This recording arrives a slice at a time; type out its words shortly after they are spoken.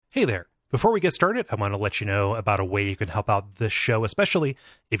Hey there. Before we get started, I want to let you know about a way you can help out this show, especially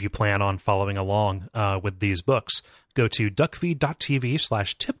if you plan on following along with these books. Go to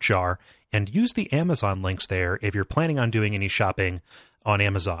duckfeed.tv/tipjar and use the Amazon links there if you're planning on doing any shopping on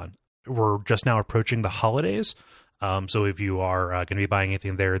Amazon. We're just now approaching the holidays, so if you are going to be buying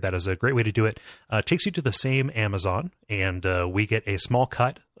anything there, that is a great way to do it. It takes you to the same Amazon, and we get a small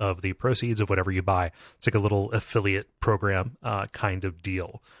cut of the proceeds of whatever you buy. It's like a little affiliate program kind of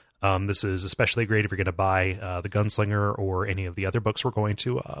deal. This is especially great if you're going to buy The Gunslinger or any of the other books we're going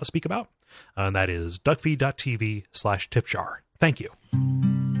to speak about. And that is duckfeed.tv/tipjar. Thank you.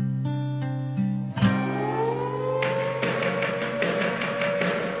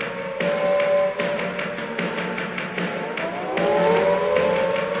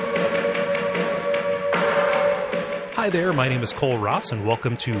 Hi there, my name is Cole Ross, and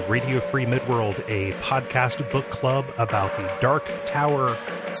welcome to Radio Free Midworld, a podcast book club about the Dark Tower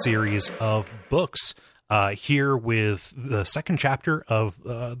series of books. Here with the second chapter of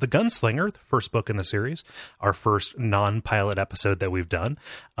The Gunslinger, the first book in the series, our first non-pilot episode that we've done.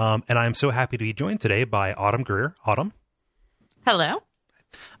 And I'm so happy to be joined today by Autumn Greer. Autumn. Hello.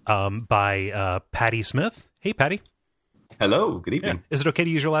 By Patty Smith. Hey, Patty. Hello, good evening. Yeah. Is it okay to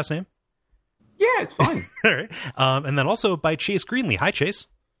use your last name? Yeah, it's fine. All right. And then also by Chase Greenlee. Hi, Chase.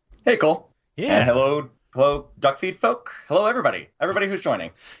 Hey, Cole. Yeah. And hello, Duckfeed folk. Hello, everybody who's joining.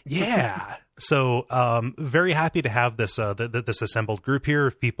 Yeah. So very happy to have this this assembled group here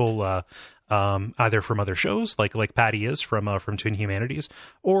of people either from other shows like Patty is from Twin Humanities,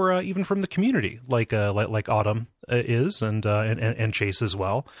 or even from the community like Autumn is and Chase as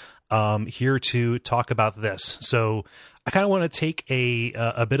well. Here to talk about this. So I kind of want to take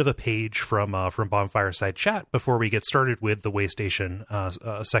a bit of a page from Bonfireside Chat before we get started with the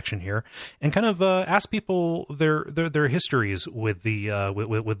Waystation section here, and kind of ask people their histories with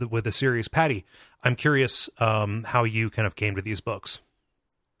the series. Patty, I'm curious how you kind of came to these books.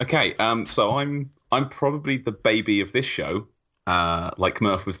 Okay, so I'm probably the baby of this show, like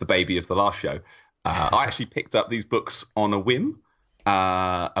Murph was the baby of the last show. I actually picked up these books on a whim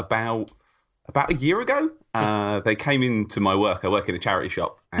about a year ago. They came into my work. I work in a charity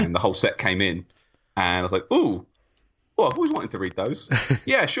shop, and the whole set came in, and I was like, "Ooh, well, I've always wanted to read those.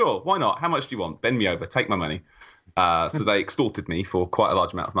 Yeah, sure, why not? How much do you want? Bend me over, take my money." So they extorted me for quite a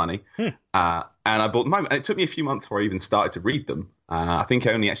large amount of money, and I bought them home. And it took me a few months before I even started to read them. I think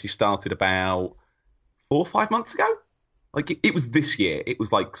I only actually started about 4 or 5 months ago. Like it was this year. It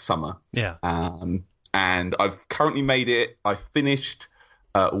was like summer. Yeah. And I've currently made it. I finished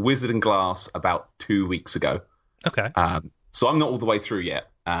Wizard and Glass about 2 weeks ago. Okay. So I'm not all the way through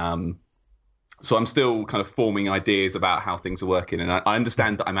yet. So I'm still kind of forming ideas about how things are working. And I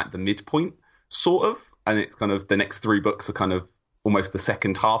understand that I'm at the midpoint, sort of. And it's kind of the next 3 books are kind of almost the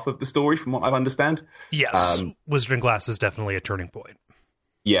second half of the story, from what I understand. Yes. Wizard and Glass is definitely a turning point.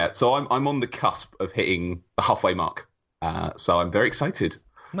 Yeah. So I'm on the cusp of hitting the halfway mark. So I'm very excited.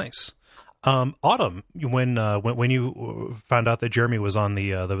 Nice. Autumn, when you found out that Jeremy was on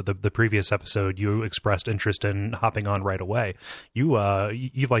the previous episode, you expressed interest in hopping on right away.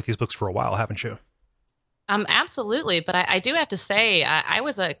 You've liked these books for a while, haven't you? Absolutely. But I do have to say, I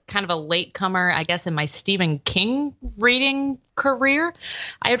was a kind of a latecomer, I guess, in my Stephen King reading career.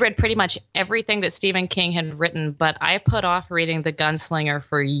 I had read pretty much everything that Stephen King had written, but I put off reading The Gunslinger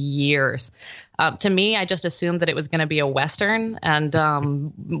for years. To me, I just assumed that it was going to be a Western,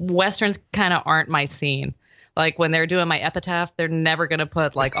 and Westerns kind of aren't my scene. Like when they're doing my epitaph, they're never going to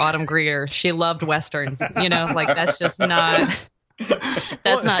put like Autumn Greer. She loved Westerns, like that's just not...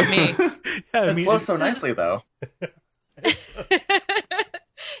 That's not me. Yeah, it flows so nicely, though.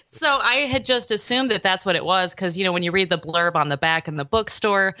 So I had just assumed that that's what it was, because, when you read the blurb on the back in the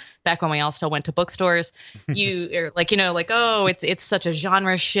bookstore, back when we all still went to bookstores, you are like, oh, it's such a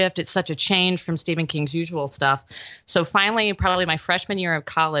genre shift. It's such a change from Stephen King's usual stuff. So finally, probably my freshman year of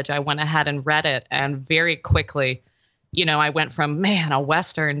college, I went ahead and read it, and very quickly, I went from, man, a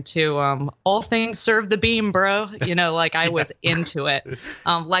Western to all things serve the beam, bro. I was into it.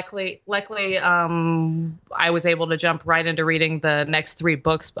 Luckily, I was able to jump right into reading the next 3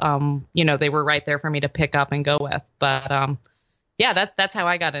 books. They were right there for me to pick up and go with. But yeah, that's how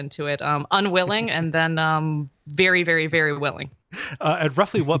I got into it. Unwilling, and then very, very, very willing. At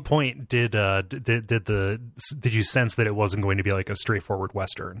roughly what point did you sense that it wasn't going to be like a straightforward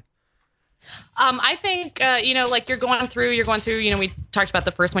Western? I think, you're going through, we talked about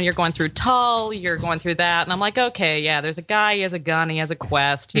the first one, you're going through Tull, you're going through that. And I'm like, okay, yeah, there's a guy, he has a gun, he has a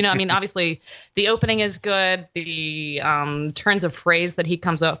quest. Obviously the opening is good. The turns of phrase that he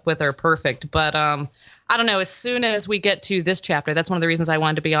comes up with are perfect. But I don't know, as soon as we get to this chapter, that's one of the reasons I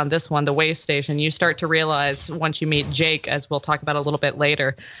wanted to be on this one, the way station, you start to realize once you meet Jake, as we'll talk about a little bit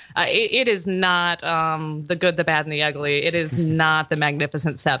later, it is not the good, the bad, and the ugly. It is not the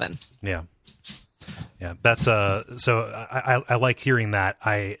Magnificent Seven. Yeah. Yeah, that's so I like hearing that.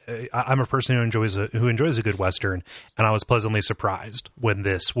 I'm a person who enjoys a good Western, and I was pleasantly surprised when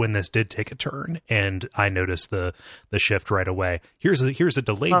this did take a turn, and I noticed the shift right away. Here's a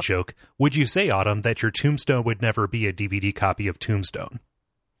delayed joke. Would you say, Autumn, that your Tombstone would never be a DVD copy of Tombstone?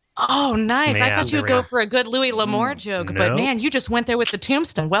 Oh, nice. Yeah, I thought you'd go for a good Louis L'Amour joke, no. But man, you just went there with the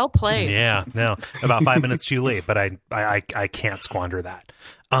Tombstone. Well played. Yeah, no, about 5 minutes too late, but I can't squander that.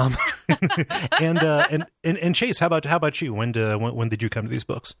 And Chase, how about you? When did you come to these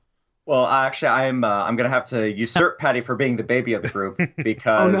books? Well, actually, I'm gonna have to usurp Patty for being the baby of the group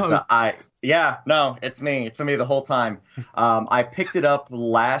because it's me. It's been me the whole time. I picked it up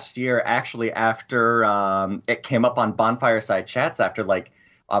last year, actually, after it came up on Bonfireside Chats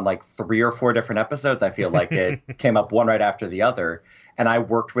on 3 or 4 different episodes. I feel like it came up one right after the other. And I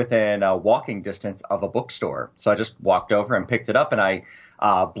worked within a walking distance of a bookstore. So I just walked over and picked it up, and I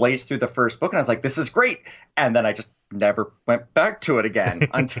blazed through the first book, and I was like, this is great. And then I just never went back to it again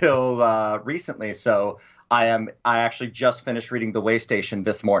until recently. So I actually just finished reading The Way Station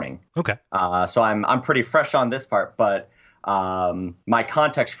this morning. Okay. So I'm pretty fresh on this part, but my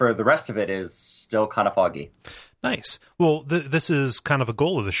context for the rest of it is still kind of foggy. Nice. Well, this is kind of a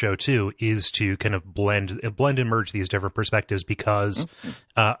goal of the show too, is to kind of blend and merge these different perspectives because,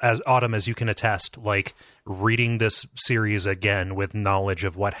 as Autumn, as you can attest, like reading this series again with knowledge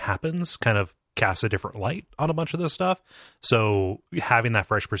of what happens kind of casts a different light on a bunch of this stuff. So having that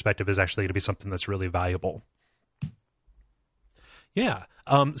fresh perspective is actually going to be something that's really valuable. Yeah.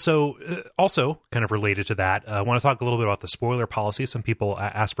 So also kind of related to that, I want to talk a little bit about the spoiler policy. Some people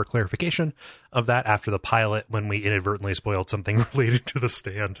asked for clarification of that after the pilot when we inadvertently spoiled something related to The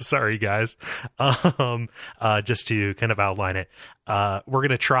Stand. Sorry, guys. Just to kind of outline it, we're going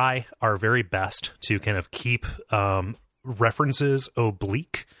to try our very best to kind of keep references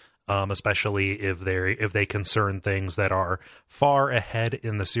oblique. Especially if they concern things that are far ahead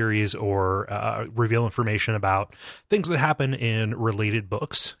in the series or reveal information about things that happen in related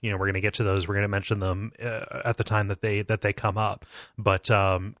books. You know, we're going to get to those. We're going to mention them at the time that they come up. But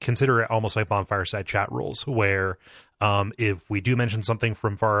consider it almost like Bonfireside Chat rules, where if we do mention something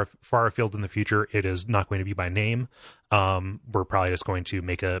from far afield in the future, it is not going to be by name. We're probably just going to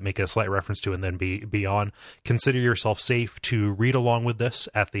make a slight reference to it and then be on. Consider yourself safe to read along with this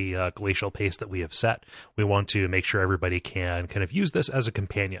at the glacial pace that we have set. We want to make sure everybody can kind of use this as a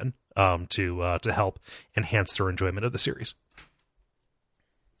companion to help enhance their enjoyment of the series.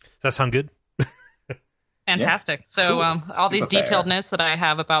 Does that sound good? Fantastic. Yeah. So cool. All these detailed notes that I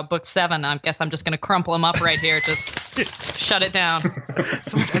have about book 7, I guess I'm just going to crumple them up right here. Just shut it down.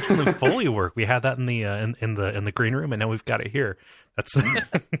 So much excellent Foley work. We had that in the green room, and now we've got it here. That's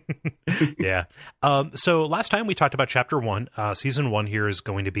yeah. So last time we talked about chapter 1. Season 1 here is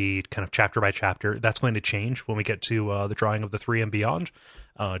going to be kind of chapter by chapter. That's going to change when we get to the drawing of the 3 and beyond.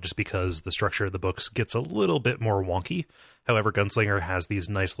 Just because the structure of the books gets a little bit more wonky. However, Gunslinger has these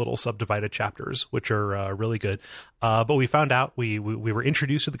nice little subdivided chapters, which are really good. But we found out, we were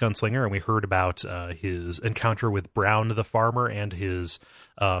introduced to the Gunslinger, and we heard about his encounter with Brown the farmer and his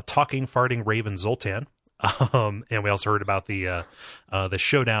talking, farting raven Zoltan. And we also heard about the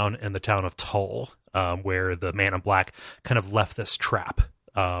showdown in the town of Tull, where the Man in Black kind of left this trap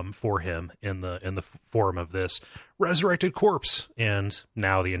for him in the form of this resurrected corpse, and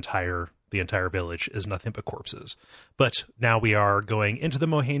now the entire village is nothing but corpses. But now we are going into the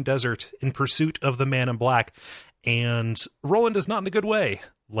Mohaine Desert in pursuit of the Man in Black, and Roland is not in a good way.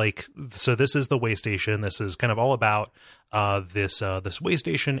 So this is the way station. This is kind of all about this way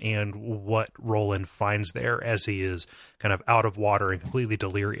station and what Roland finds there as he is kind of out of water and completely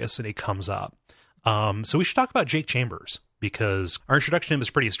delirious, and he comes up. So we should talk about Jake Chambers, because our introduction to him is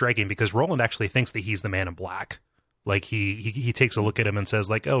pretty striking, because Roland actually thinks that he's the Man in Black. Like he takes a look at him and says,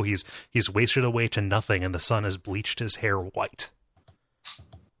 like, oh, he's wasted away to nothing, and the sun has bleached his hair white.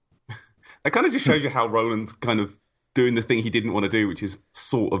 That kind of just shows you how Roland's kind of doing the thing he didn't want to do, which is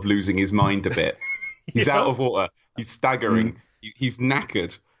sort of losing his mind a bit. He's out of water. He's staggering. He's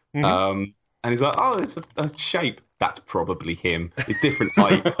knackered. And he's like, oh, it's a shape. That's probably him. It's different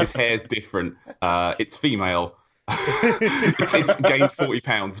height. His hair's different. It's female. it's gained 40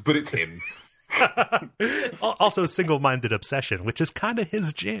 pounds, but it's him. Also single-minded obsession, which is kind of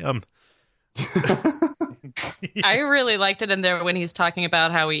his jam. I really liked it in there when he's talking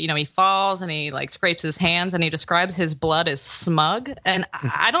about how he falls and he like scrapes his hands and he describes his blood as smug. And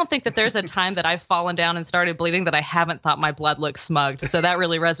I don't think that there's a time that I've fallen down and started bleeding that I haven't thought my blood looked smugged. So that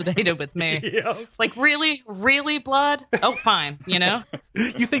really resonated with me. Yeah. Like, really blood? Oh, fine.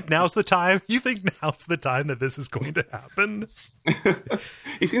 You think now's the time? You think now's the time that this is going to happen?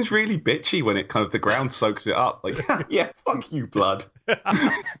 He seems really bitchy when it kind of the ground soaks it up. Like, yeah, fuck you, blood.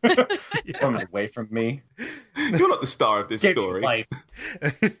 Run away from me. You're not the star of this story. Life.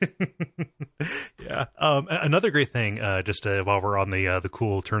 Yeah. Another great thing, just while we're on the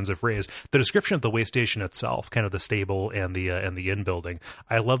cool turns of phrase, the description of the way station itself, kind of the stable and the inn building.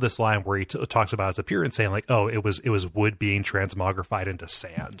 I love this line where he talks about its appearance, saying like, "Oh, it was wood being transmogrified into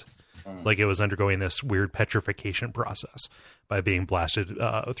sand." Like it was undergoing this weird petrification process by being blasted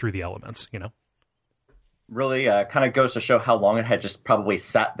through the elements, Really kind of goes to show how long it had just probably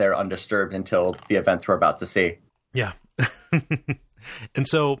sat there undisturbed until the events we're about to see. Yeah. And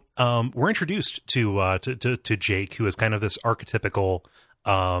so we're introduced to Jake, who is kind of this archetypical,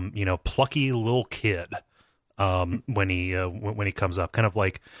 plucky little kid when he comes up. Kind of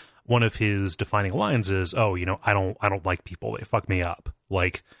like one of his defining lines is, "Oh, I don't like people. They fuck me up."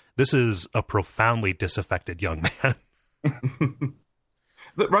 Like, this is a profoundly disaffected young man.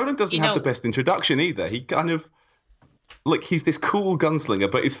 That Roland doesn't have the best introduction either. He kind of, like, he's this cool gunslinger,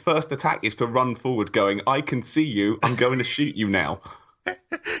 but his first attack is to run forward going, "I can see you. I'm going to shoot you now."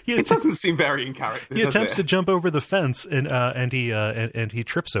 It doesn't seem very in character. He attempts to jump over the fence and he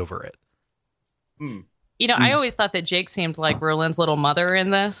trips over it. I always thought that Jake seemed like Roland's little mother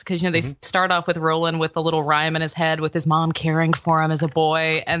in this, because they start off with Roland with a little rhyme in his head with his mom caring for him as a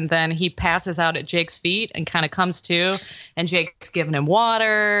boy, and then he passes out at Jake's feet and kind of comes to, and Jake's giving him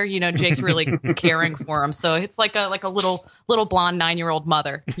water. Jake's really caring for him, so it's like a little blonde 9-year-old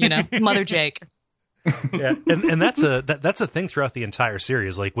mother, Mother Jake. Yeah, and that's a thing throughout the entire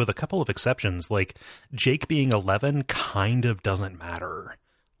series. Like, with a couple of exceptions, like Jake being 11 kind of doesn't matter.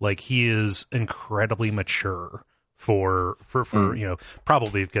 Like, he is incredibly mature for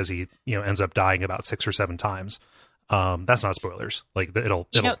probably because he ends up dying about 6 or 7 times. That's not spoilers. Like, it'll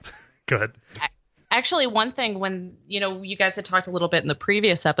go ahead. Actually, one thing, when you guys had talked a little bit in the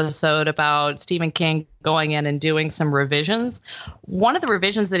previous episode about Stephen King going in and doing some revisions, one of the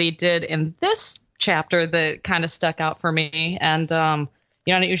revisions that he did in this chapter that kind of stuck out for me, and I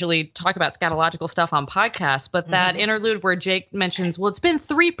don't usually talk about scatological stuff on podcasts, but that interlude where Jake mentions, "Well, it's been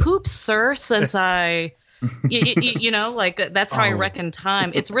 3 poops, sir, since I," that's how I reckon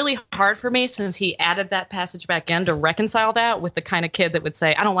time. It's really hard for me, since he added that passage back in, to reconcile that with the kind of kid that would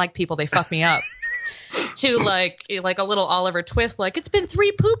say, "I don't like people, they fuck me up." To like a little Oliver Twist, like, "It's been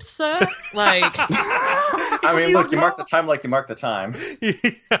 3 poops, sir." Like, I mean, look, you mark the time like you mark the time. Yeah,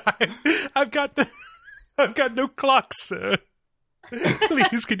 I've got no clock, sir.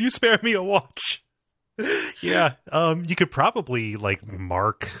 Please, can you spare me a watch? Yeah, you could probably like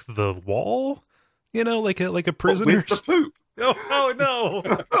mark the wall, like a prisoner. With the poop. Oh no!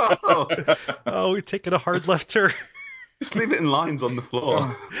 Oh, we're taking a hard left turn. Just leave it in lines on the floor.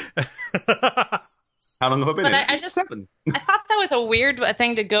 How long have I been in? I 7. I thought that was a weird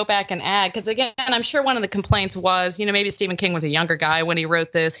thing to go back and add, because again, I'm sure one of the complaints was, maybe Stephen King was a younger guy when he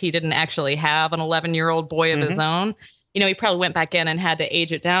wrote this. He didn't actually have an 11-year-old boy of his own. He probably went back in and had to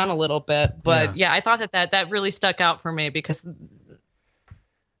age it down a little bit. But yeah, I thought that really stuck out for me, because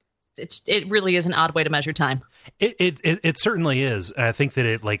it really is an odd way to measure time. It certainly is. And I think that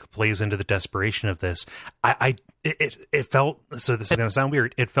it like plays into the desperation of this. It felt, so this is going to sound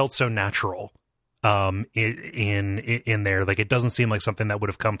weird, it felt so natural in there. Like, it doesn't seem like something that would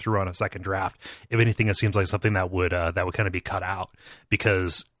have come through on a second draft. If anything, it seems like something that would kind of be cut out,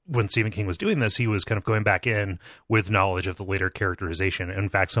 because when Stephen King was doing this, he was kind of going back in with knowledge of the later characterization. In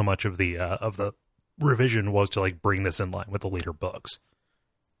fact, so much of the revision was to like bring this in line with the later books.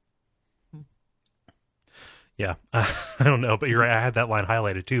 Yeah, I don't know, but you're right. I had that line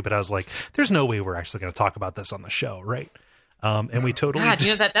highlighted too, but I was like, "There's no way we're actually going to talk about this on the show, right?" And we totally. God,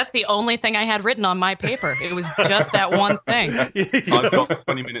 that's the only thing I had written on my paper. It was just that one thing. I've got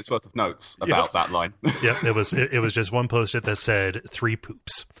 20 minutes worth of notes about that line. Yeah, it was just one post-it that said 3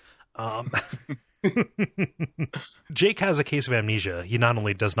 poops. Jake has a case of amnesia. He not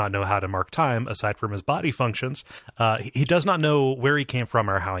only does not know how to mark time, aside from his body functions, he does not know where he came from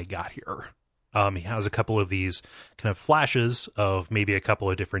or how he got here. He has a couple of these kind of flashes of maybe a couple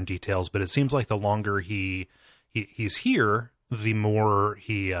of different details, but it seems like the longer he's here, the more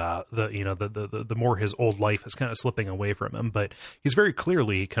the more his old life is kind of slipping away from him. But he's very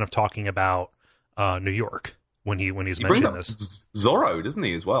clearly kind of talking about New York when he's mentioning this. Zorro, doesn't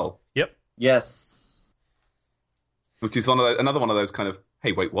he, as well? Yep. Yes. which is another one of those kind of,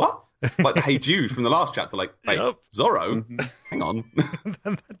 hey, wait, what? Like the Hey Jude from the last chapter, like, hey, yep. Zorro, hang on.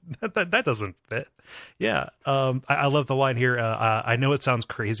 that doesn't fit. Yeah. I love the line here. I know it sounds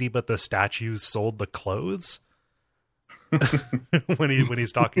crazy, but the statues sold the clothes. when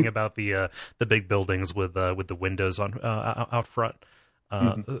he's talking about the big buildings with the windows on out front.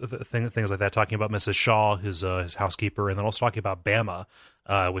 Things like that, talking about Mrs. Shaw, his housekeeper, and then also talking about Bama,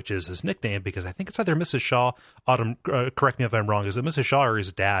 which is his nickname, because I think it's either Mrs. Shaw, Autumn, correct me if I'm wrong, is it Mrs. Shaw or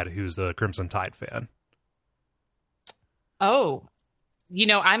his dad, who's the Crimson Tide fan? Oh,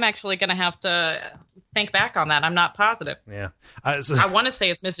 I'm actually going to have to think back on that. I'm not positive. Yeah. I want to say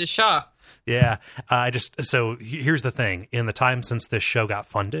it's Mrs. Shaw. Yeah. So here's the thing. In the time since this show got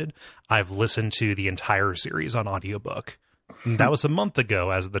funded, I've listened to the entire series on audiobook. That was a month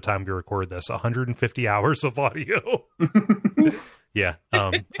ago, as of the time we record this. 150 hours of audio. Yeah.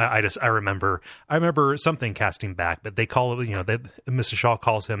 I remember something casting back, but they call it, Mrs. Shaw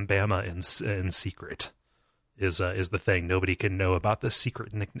calls him Bama in secret. Is the thing. Nobody can know about this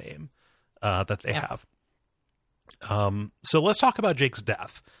secret nickname that they have. So let's talk about Jake's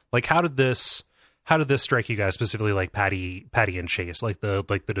death. Like, how did this strike you guys, specifically like Patty and Chase, like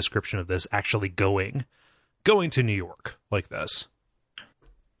the description of this actually going to New York like this?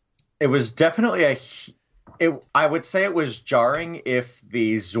 It was definitely I would say it was jarring if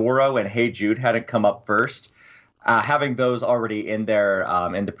the Zorro and Hey Jude hadn't come up first. Having those already in there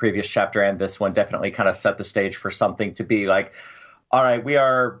in the previous chapter and this one definitely kind of set the stage for something to be like, all right, we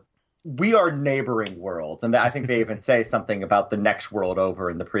are neighboring worlds. And I think they even say something about the next world over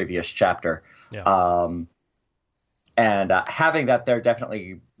in the previous chapter. Yeah. And having that there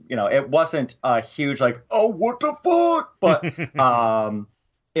definitely, it wasn't a huge like, oh, what the fuck? But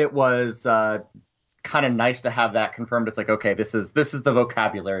it was kind of nice to have that confirmed. It's like, okay, this is the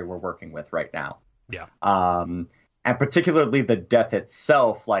vocabulary we're working with right now. Yeah. And particularly the death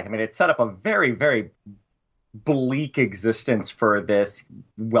itself, it set up a very, very bleak existence for this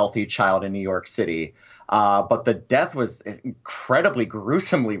wealthy child in New York City. But the death was incredibly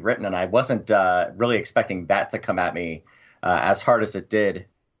gruesomely written, and I wasn't really expecting that to come at me as hard as it did.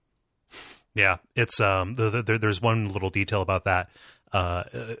 Yeah, it's there's one little detail about that.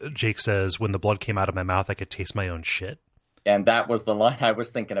 Jake says, when the blood came out of my mouth, I could taste my own shit. And that was the line I was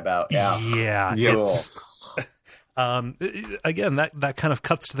thinking about. Yeah. Yeah. Again, that kind of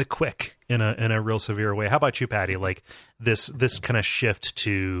cuts to the quick in a real severe way. How about you, Patty? Like this kind of shift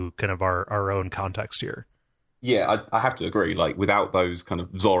to kind of our own context here. Yeah, I have to agree. Like without those kind of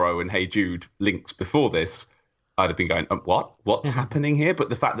Zorro and Hey Jude links before this, I'd have been going, what's happening here? But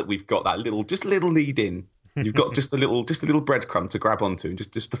the fact that we've got that little lead in, you've got just a little breadcrumb to grab onto and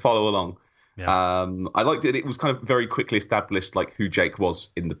just to follow along. Yeah. I liked that it was kind of very quickly established like who Jake was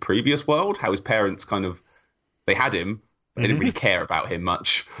in the previous world, how his parents kind of, they had him, but they didn't really care about him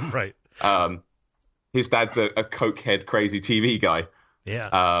much. Right. His dad's a cokehead, crazy TV guy.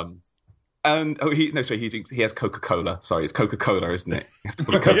 Yeah. And he has Coca-Cola. Sorry, it's Coca-Cola, isn't it? You have to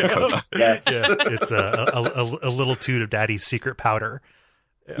call it Coca-Cola. Yes. Yeah, it's a little toot of Daddy's secret powder.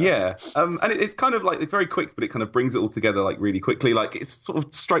 Yeah. And it's kind of like very quick, but it kind of brings it all together like really quickly. Like it sort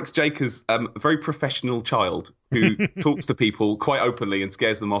of strikes Jake as a very professional child who talks to people quite openly and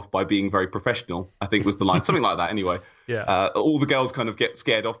scares them off by being very professional, I think was the line. Something like that anyway. Yeah. All the girls kind of get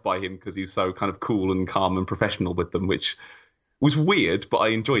scared off by him because he's so kind of cool and calm and professional with them, which was weird, but I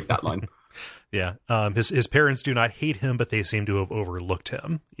enjoyed that line. Yeah. His parents do not hate him, but they seem to have overlooked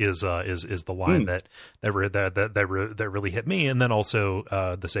him is the line that really hit me. And then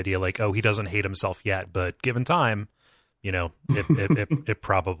also this idea like, oh, he doesn't hate himself yet, but given time, it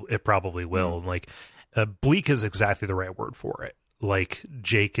probably will. And like bleak is exactly the right word for it. Like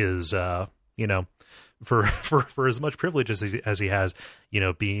Jake is, for as much privilege as he has,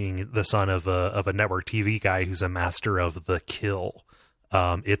 being the son of a network TV guy who's a master of the kill.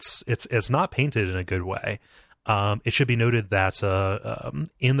 It's not painted in a good way. It should be noted that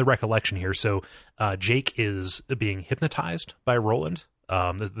in the recollection here, so Jake is being hypnotized by Roland.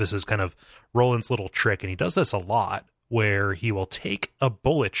 This is kind of Roland's little trick, and he does this a lot, where he will take a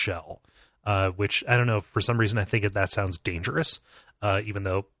bullet shell, which I don't know, for some reason I think that sounds dangerous, even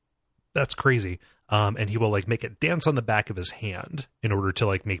though that's crazy. And he will like make it dance on the back of his hand in order to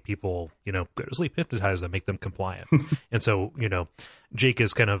like make people, go to sleep, hypnotize them, make them compliant. And so, Jake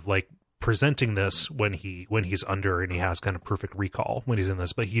is kind of like presenting this when he's under and he has kind of perfect recall when he's in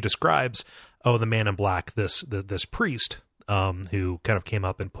this. But he describes, the man in black, this priest who kind of came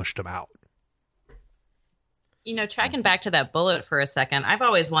up and pushed him out. Tracking back to that bullet for a second, I've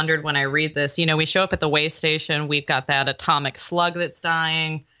always wondered when I read this, we show up at the way station, we've got that atomic slug that's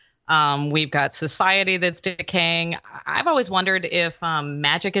dying. We've got society that's decaying. I've always wondered if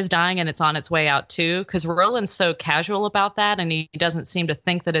magic is dying and it's on its way out too, because Roland's so casual about that, and he doesn't seem to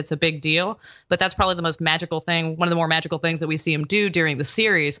think that it's a big deal. But that's probably the most magical thing, one of the more magical things that we see him do during the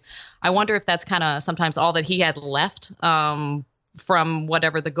series. I wonder if that's kind of sometimes all that he had left from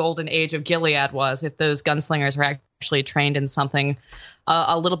whatever the golden age of Gilead was, if those gunslingers are actually trained in something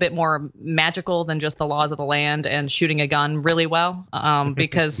a little bit more magical than just the laws of the land and shooting a gun really well.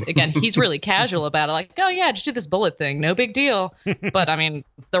 Because, again, he's really casual about it. Like, oh, yeah, just do this bullet thing. No big deal. But, I mean,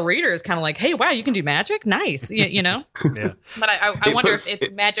 the reader is kind of like, hey, wow, you can do magic? Nice. You know? Yeah. But I wonder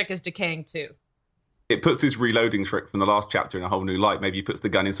if magic is decaying, too. It puts his reloading trick from the last chapter in a whole new light. Maybe he puts the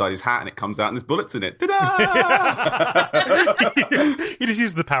gun inside his hat and it comes out and there's bullets in it. Ta-da! He just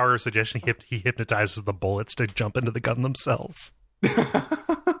uses the power of suggestion. He hypnotizes the bullets to jump into the gun themselves.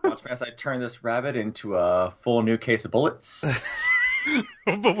 Watch me as I turn this rabbit into a full new case of bullets.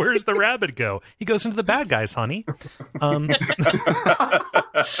 But where's the rabbit go? He goes into the bad guys, honey. That's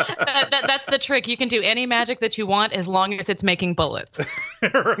the trick. You can do any magic that you want as long as it's making bullets.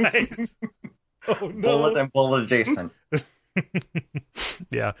 Right. Oh, no. Bullet and bullet adjacent.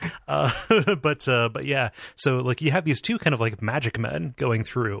 Yeah. But yeah. So like you have these two kind of like magic men going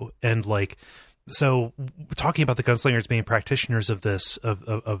through, and like, so talking about the gunslingers being practitioners of this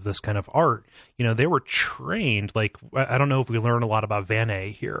of this kind of art, you know, they were trained. Like, I don't know if we learn a lot about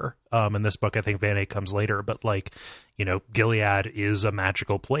Vannae here in this book. I think Vannae comes later, but like, you know, Gilead is a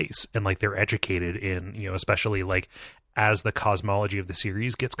magical place, and like they're educated in, you know, especially like as the cosmology of the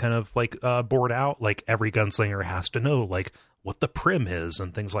series gets kind of like bored out, like every gunslinger has to know like what the prim is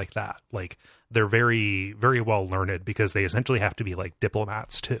and things like that. Like they're very, very well learned because they essentially have to be like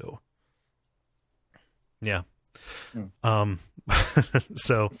diplomats too. Yeah.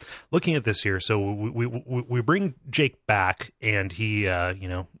 So looking at this here, so we bring Jake back, and he, you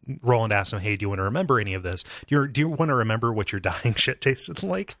know, Roland asks him, hey, do you want to remember any of this? Do you want to remember what your dying shit tasted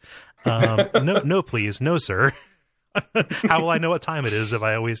like? No, please. No, sir. How will I know what time it is if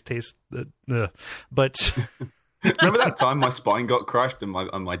I always taste the but remember that time my spine got crushed and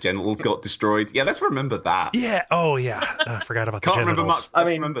my genitals got destroyed? Yeah, let's remember that. Yeah. Oh yeah. I forgot about the genitals. Can't remember much. I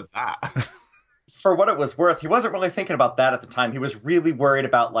mean, remember that. For what it was worth, he wasn't really thinking about that at the time. He was really worried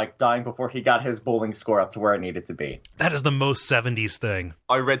about like dying before he got his bowling score up to where it needed to be. That is the most 70s thing.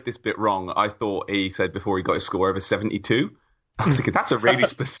 I read this bit wrong. I thought he said before he got his score over 72. I was thinking that's a really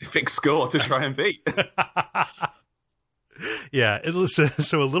specific score to try and beat. Yeah, it was,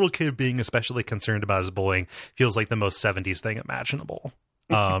 so a little kid being especially concerned about his bullying feels like the most 70s thing imaginable.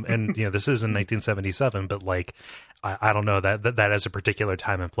 And you know, this is in 1977, but like, I don't know that as a particular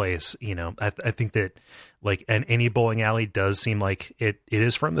time and place, you know, I think that like any bowling alley does seem like it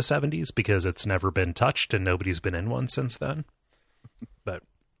is from the 70s because it's never been touched and nobody's been in one since then. But,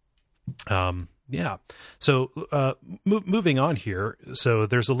 yeah. So, moving on here. So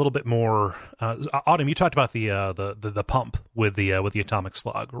there's a little bit more, Autumn, you talked about the pump with the atomic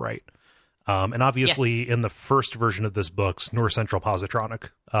slug, right? And obviously, yes, in the first version of this book, North Central Positronic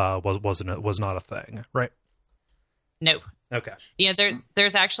was not a thing, right? No. Okay. Yeah,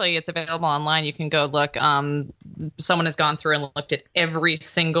 there's actually, it's available online. You can go look. Someone has gone through and looked at every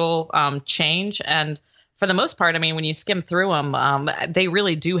single change, and for the most part, I mean, when you skim through them, they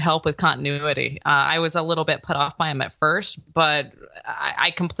really do help with continuity. I was a little bit put off by them at first, but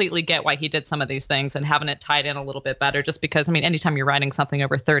I completely get why he did some of these things and having it tied in a little bit better, just because, I mean, anytime you're writing something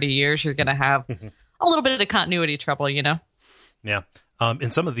over 30 years, you're going to have a little bit of continuity trouble, you know? Yeah. In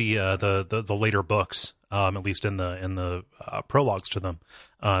some of the later books, at least in the prologues to them,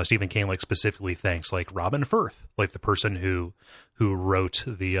 Stephen King like specifically thanks like Robin Firth, like the person who wrote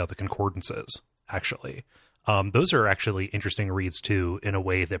the concordances. Actually, those are actually interesting reads too, in a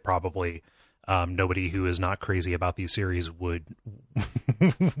way that probably nobody who is not crazy about these series would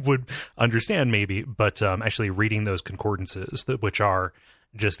understand maybe. But actually reading those concordances, which are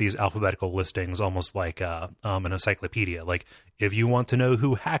just these alphabetical listings, almost like an encyclopedia. Like if you want to know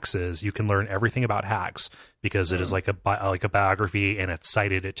who Hax is, you can learn everything about Hax because it is like a biography, and it's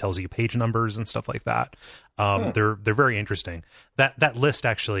cited. It tells you page numbers and stuff like that. They're very interesting. That list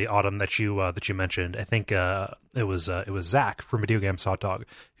actually, Autumn, that you mentioned, I think it was Zach from Video Games Hot Dog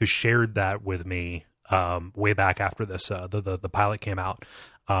who shared that with me way back after this the pilot came out.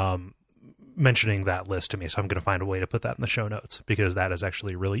 Mentioning that list to me, so I'm going to find a way to put that in the show notes because that is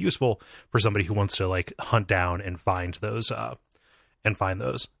actually really useful for somebody who wants to like hunt down and find those.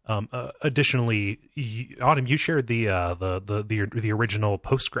 Additionally, Autumn, you shared the original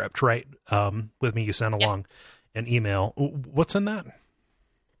postscript, right? With me, you sent along an email. What's in that?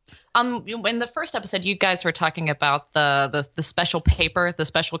 In the first episode, you guys were talking about the special paper, the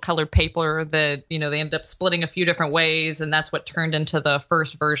special colored paper that, they ended up splitting a few different ways, and that's what turned into the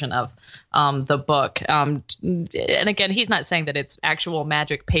first version of the book. And again, he's not saying that it's actual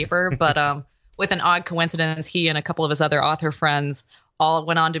magic paper, but with an odd coincidence, he and a couple of his other author friends all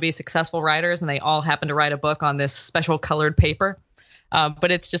went on to be successful writers, and they all happened to write a book on this special colored paper.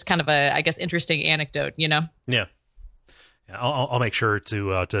 But it's just kind of a, I guess, interesting anecdote, Yeah. I'll make sure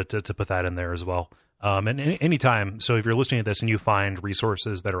to put that in there as well. And anytime, so if you're listening to this and you find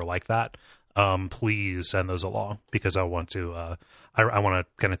resources that are like that, please send those along, because I want to I want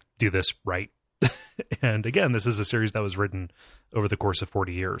to kind of do this right. And again, this is a series that was written over the course of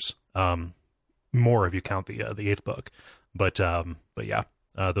 40 years, more if you count the 8th book. But yeah,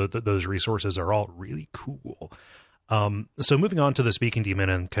 those resources are all really cool. So moving on to the Speaking Demon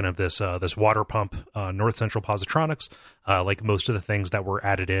and kind of this water pump, North Central Positronics, like most of the things that were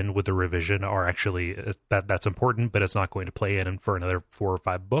added in with the revision are actually that's important, but it's not going to play in for another 4 or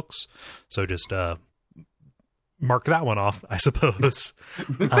 5 books. So just mark that one off, I suppose.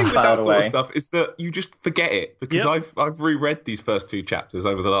 The thing with that sort of stuff is that you just forget it, because I've reread these first 2 chapters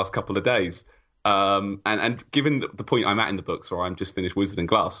over the last couple of days, and given the point I'm at in the books, where I'm just finished Wizard and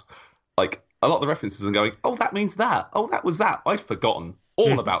Glass, like, a lot of the references are going, oh, that means that. Oh, that was that. I'd forgotten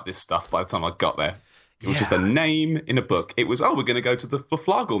all about this stuff by the time I got there. It was just a name in a book. It was, we're going to go to the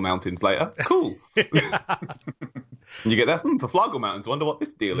Flagel Mountains later. Cool. You get that? Flagel Mountains. Wonder what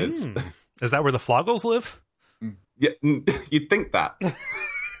this deal is. Is that where the Flagels live? Yeah, you'd think that.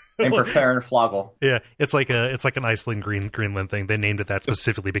 Named for Farron Flagel. Yeah, it's like an Iceland Greenland thing. They named it that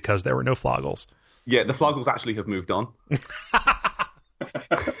specifically because there were no Flagels. Yeah, the Flagels actually have moved on.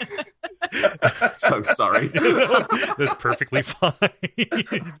 So sorry. That's perfectly fine.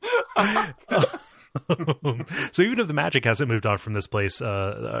 So even if the magic hasn't moved on from this place,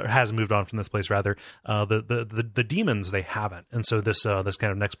 the demons, they haven't. And so this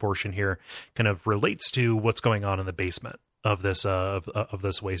kind of next portion here kind of relates to what's going on in the basement of this of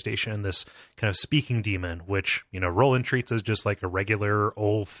this way station, this kind of speaking demon, which Roland treats as just like a regular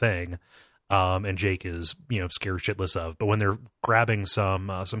old thing. And Jake is, scared shitless of. But when they're grabbing some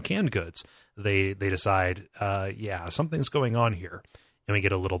canned goods, they decide, something's going on here, and we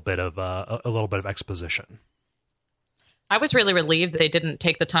get a little bit of exposition. I was really relieved they didn't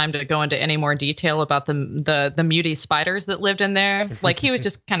take the time to go into any more detail about the muty spiders that lived in there. Like, he was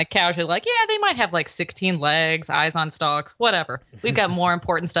just kind of casually like, yeah, they might have like 16 legs, eyes on stalks, whatever. We've got more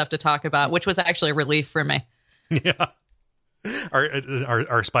important stuff to talk about, which was actually a relief for me. Yeah.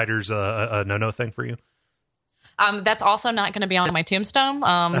 Are spiders a no-no thing for you? That's also not going to be on my tombstone.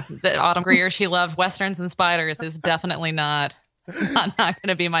 The Autumn Greer, she loved westerns and spiders, is definitely not going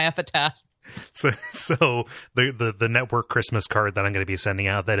to be my epitaph. So the network Christmas card that I'm going to be sending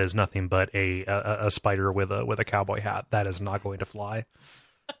out, that is nothing but a spider with a cowboy hat. That is not going to fly.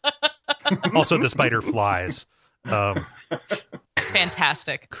 Also, the spider flies.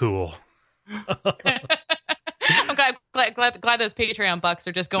 Fantastic. Cool. I'm glad those Patreon bucks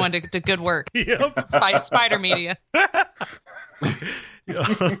are just going to good work. Yep. Spider media.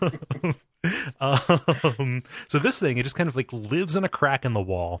 So this thing, it just kind of like lives in a crack in the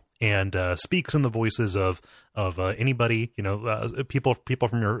wall and speaks in the voices of anybody, people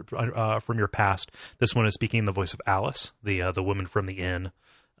from your past. This one is speaking in the voice of Alice, the woman from the inn,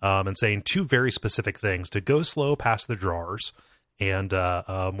 and saying 2 very specific things: to go slow past the drawers, and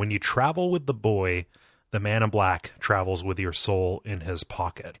when you travel with the boy, the man in black travels with your soul in his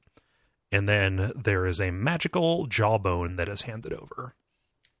pocket. And then there is a magical jawbone that is handed over.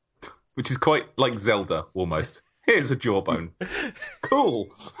 Which is quite like Zelda, almost. Here's a jawbone. Cool.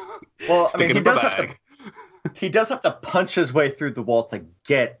 Well, he does have to punch his way through the wall to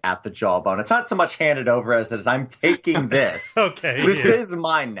get at the jawbone. It's not so much handed over as it is, I'm taking this. Okay. This is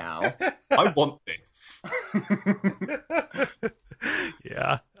mine now. I want this.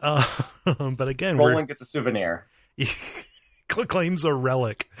 Yeah. But again, Roland gets a souvenir. Claims a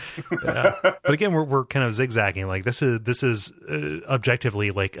relic. Yeah. But again, we're kind of zigzagging. Like this is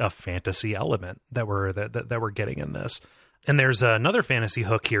objectively like a fantasy element that we're getting in this. And there's another fantasy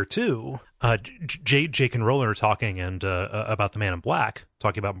hook here too. Jake and Roland are talking about the Man in Black,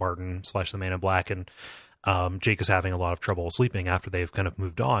 talking about Martin / the Man in Black, and Jake is having a lot of trouble sleeping after they've kind of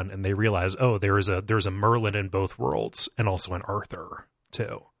moved on, and they realize, there's a Merlin in both worlds, and also an Arthur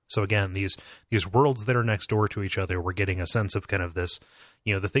too. So again, these worlds that are next door to each other, we're getting a sense of kind of this,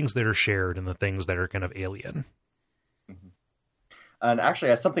 the things that are shared and the things that are kind of alien. Mm-hmm. And actually,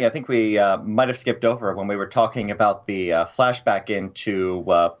 that's something I think we might have skipped over when we were talking about the flashback into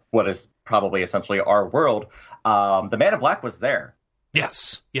what is probably essentially our world. The Man in Black was there.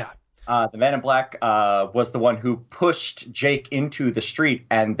 Yes. Yeah. The Man in Black was the one who pushed Jake into the street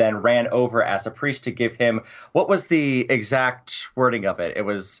and then ran over as a priest to give him, what was the exact wording of it? It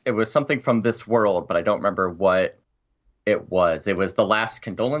was something from this world, but I don't remember what it was. It was the last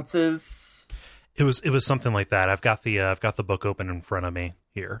condolences. It was something like that. I've got the book open in front of me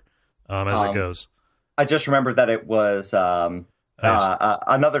here as it goes. I just remember that it was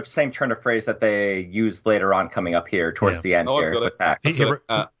another same turn of phrase that they used later on coming up here towards the end here. With that. So,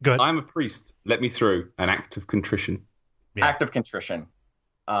 go ahead. I'm a priest. Let me through an act of contrition. Yeah. Act of contrition,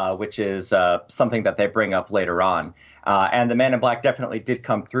 which is something that they bring up later on. And the Man in Black definitely did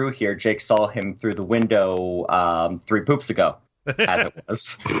come through here. Jake saw him through the window 3 poops ago, as it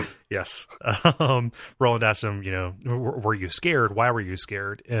was. Yes. Roland asked him, were you scared? Why were you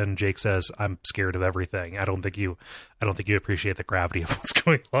scared? And Jake says, I'm scared of everything. I don't think you appreciate the gravity of what's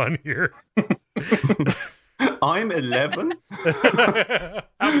going on here. I'm 11.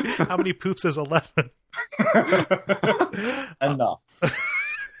 How many poops is 11? Enough.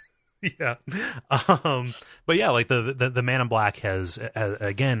 Yeah. But yeah, like the Man in Black is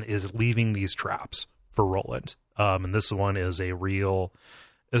leaving these traps for Roland. And this one is a real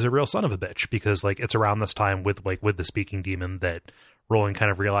son of a bitch, because like it's around this time with the speaking demon that Roland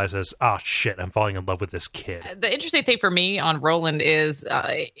kind of realizes, oh shit, I'm falling in love with this kid. The interesting thing for me on Roland is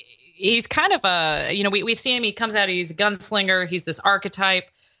he's kind of we see him, he comes out, he's a gunslinger, he's this archetype.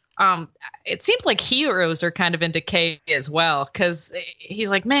 It seems like heroes are kind of in decay as well, because he's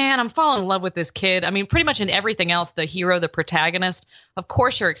like, man, I'm falling in love with this kid. I mean, pretty much in everything else, the hero, the protagonist, of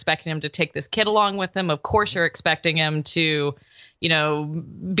course you're expecting him to take this kid along with him. Of course you're expecting him to,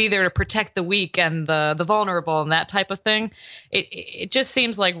 be there to protect the weak and the vulnerable and that type of thing. It just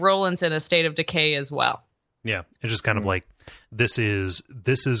seems like Roland's in a state of decay as well. Yeah, it's just kind of like this is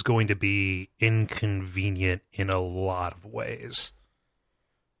going to be inconvenient in a lot of ways.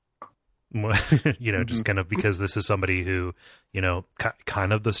 Just kind of because this is somebody who,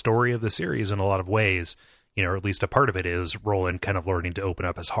 kind of the story of the series in a lot of ways, or at least a part of it is Roland kind of learning to open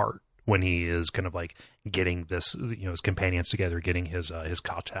up his heart when he is kind of like getting this, his companions together, getting his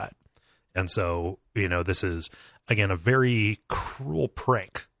Katat. And so, this is, again, a very cruel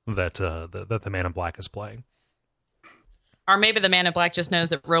prank that the Man in Black is playing. Or maybe the Man in Black just knows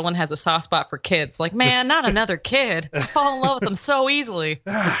that Roland has a soft spot for kids. Like, man, not another kid. I fall in love with them so easily.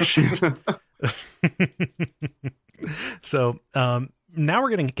 Shit. So now we're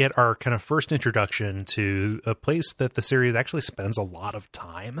going to get our kind of first introduction to a place that the series actually spends a lot of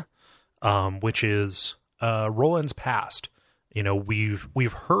time, which is Roland's past.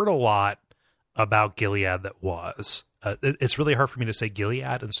 We've heard a lot about Gilead that was. It's really hard for me to say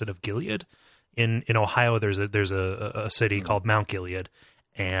Gilead instead of Gilead. In Ohio, there's a city called Mount Gilead,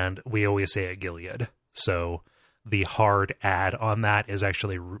 and we always say it Gilead. So the hard ad on that is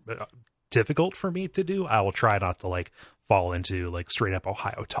actually difficult for me to do. I will try not to fall into straight up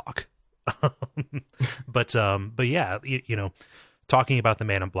Ohio talk. But yeah, talking about the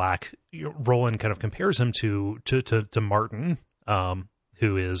Man in Black, Roland kind of compares him to Martin,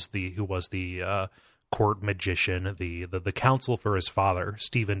 who was the court magician, the counsel for his father,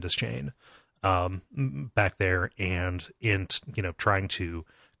 Stephen Deschain. Back there, and in trying to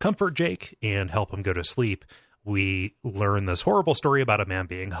comfort Jake and help him go to sleep, we learn this horrible story about a man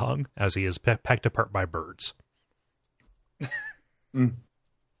being hung as he is pecked apart by birds.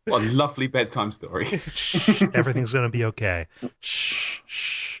 What a lovely bedtime story. Everything's gonna be okay.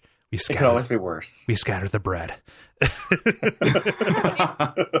 Shh. It could always be worse. We scatter the bread.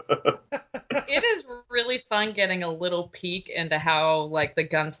 It is really fun getting a little peek into how the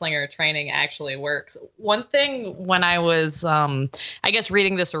gunslinger training actually works. One thing when I was,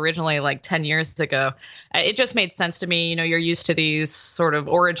 reading this originally 10 years ago, it just made sense to me. You're used to these sort of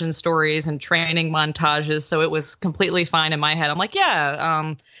origin stories and training montages, so it was completely fine in my head. I'm like,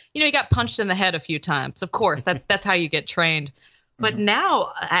 yeah, you got punched in the head a few times. Of course, that's how you get trained. But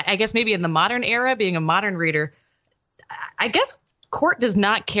now, I guess maybe in the modern era, being a modern reader, I guess Court does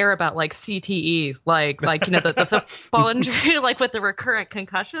not care about CTE, the football injury, with the recurrent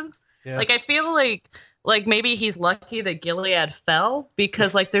concussions. Yeah. I feel like maybe he's lucky that Gilead fell,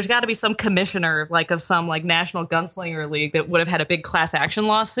 because there's got to be some commissioner of some National Gunslinger League that would have had a big class action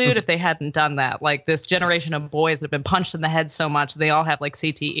lawsuit if they hadn't done that. This generation of boys that have been punched in the head so much they all have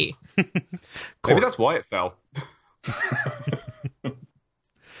CTE. Maybe that's why it fell.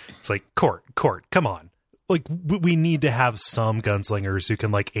 It's Court, come on. We need to have some gunslingers who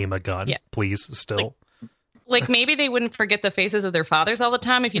can aim a gun, please, still. Maybe they wouldn't forget the faces of their fathers all the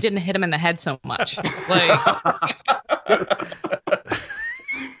time if you didn't hit them in the head so much.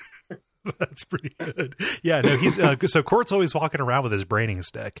 That's pretty good. Yeah, no, he's so Court's always walking around with his braining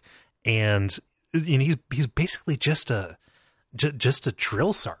stick, and he's basically just a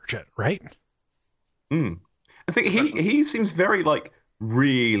drill sergeant, right? I think he seems very like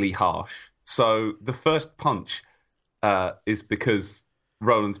really harsh. So the first punch is because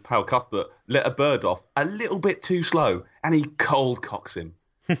Roland's pal Cuthbert let a bird off a little bit too slow, and he cold cocks him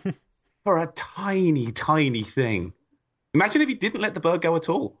for a tiny, tiny thing. Imagine if he didn't let the bird go at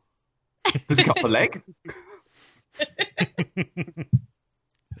all. Does he cut the leg?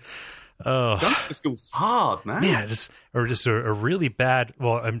 Oh, Gunslinger School's hard, man. Yeah, just a really bad.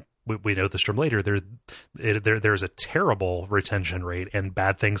 Well, we know this from later. There's a terrible retention rate, and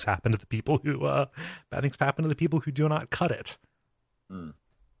bad things happen to the people who do not cut it.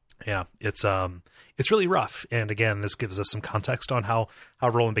 Yeah, it's really rough. And again, this gives us some context on how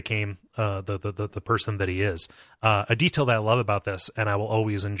Roland became the person that he is. A detail that I love about this, and I will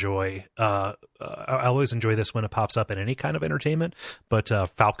always enjoy. I always enjoy this when it pops up in any kind of entertainment. But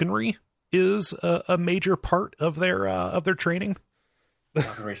falconry is a major part of their training.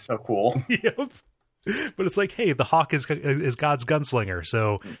 Falconry's so cool. Yep. But it's like, hey, the hawk is God's gunslinger,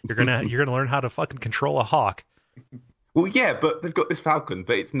 so you're gonna learn how to fucking control a hawk. Well, yeah, but they've got this falcon,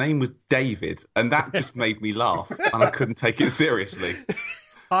 but its name was David, and that just made me laugh, and I couldn't take it seriously.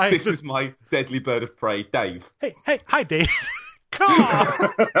 This is my deadly bird of prey, Dave. Hey, hi, Dave. Come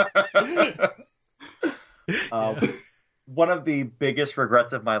on. One of the biggest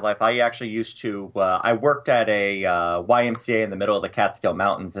regrets of my life, I actually used to, I worked at a YMCA in the middle of the Catskill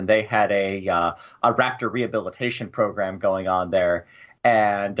Mountains, and they had a raptor rehabilitation program going on there.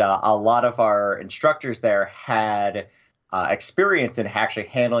 And a lot of our instructors there had experience in actually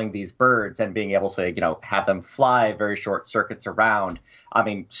handling these birds and being able to, have them fly very short circuits around. I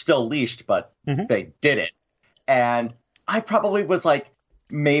mean, still leashed, but they did it. And I probably was like,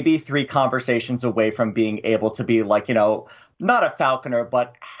 maybe 3 conversations away from being able to be like, not a falconer,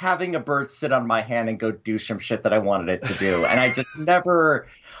 but having a bird sit on my hand and go do some shit that I wanted it to do. And I just never,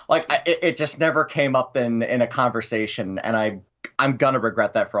 it just never came up in a conversation. And I'm going to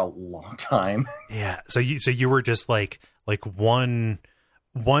regret that for a long time. Yeah. So you were just like one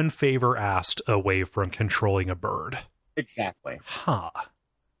favor asked away from controlling a bird. Exactly. Huh.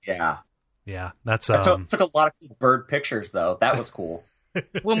 Yeah. Yeah. That's, took a lot of cool bird pictures though. That was cool.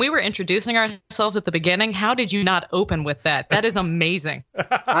 When we were introducing ourselves at the beginning, how did you not open with that? That is amazing.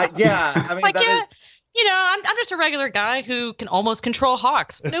 Yeah, I mean, I'm just a regular guy who can almost control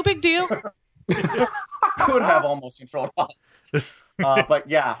hawks. No big deal. Could have almost controlled hawks. But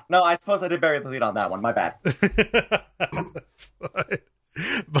yeah, no, I suppose I did bury the lead on that one. My bad. That's fine.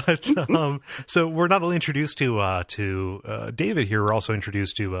 But so we're not only introduced to David here, we're also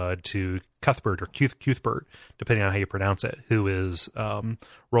introduced to Cuthbert or Cuthbert, depending on how you pronounce it, who is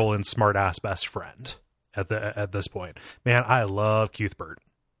Roland's smart ass best friend at this point. Man, I love Cuthbert.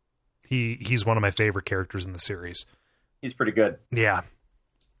 He's one of my favorite characters in the series. He's pretty good. Yeah.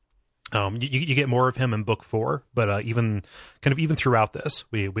 You get more of him in book 4, but even throughout this,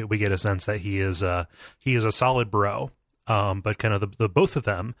 we get a sense that he is a solid bro. But kind of the both of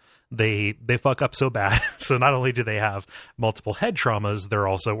them, they fuck up so bad. So not only do they have multiple head traumas, they're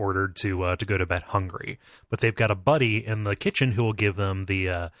also ordered to go to bed hungry. But they've got a buddy in the kitchen who will give them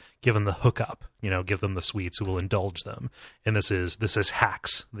the hookup, give them the sweets, who will indulge them. And this is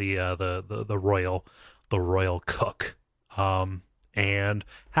Hax, the royal cook. And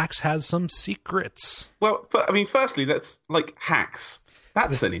Hax has some secrets. Well, firstly, that's like Hax.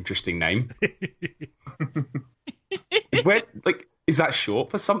 That's an interesting name. Is that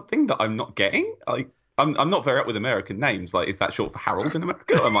short for something that I'm not getting? I'm not very up with American names. Is that short for Harold in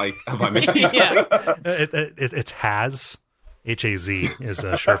America? Have I missed it? Yeah. It's Haz. HAZ is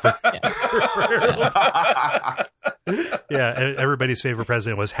short for. Yeah, everybody's favorite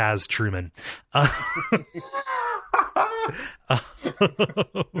president was Haz Truman.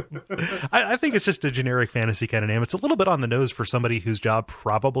 I think it's just a generic fantasy kind of name. It's a little bit on the nose for somebody whose job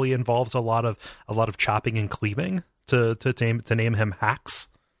probably involves a lot of chopping and cleaving to name him Hax.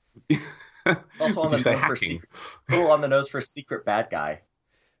 Also on the nose for secret bad guy.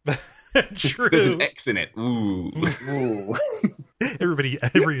 True. There's an X in it. Ooh. Everybody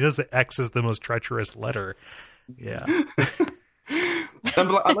knows that X is the most treacherous letter. Yeah.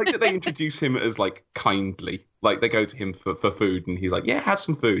 I like that they introduce him as kindly. They go to him for food, and he's like, "Yeah, have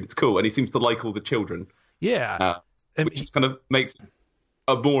some food. It's cool." And he seems to like all the children. Yeah, which just kind of makes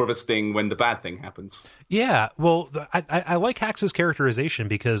more of a sting when the bad thing happens. Yeah, well, I like Hax's characterization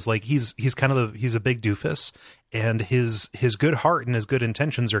because he's a big doofus, and his good heart and his good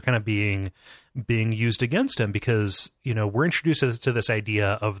intentions are kind of being used against him because we're introduced to this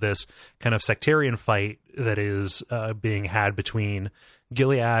idea of this kind of sectarian fight that is being had between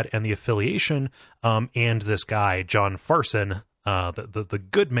Gilead and the affiliation, and this guy John Farson, the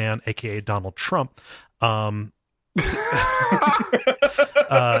good man, aka Donald Trump,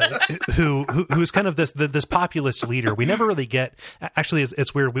 who's kind of this populist leader. We never really get. Actually,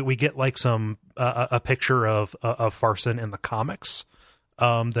 it's weird. We get like some a picture of Farson in the comics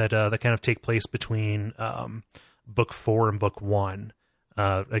that kind of take place between book 4 and book 1.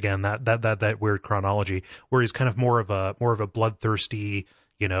 Again, that weird chronology where he's kind of more of a bloodthirsty,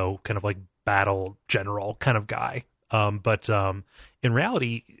 kind of like battle general kind of guy. But in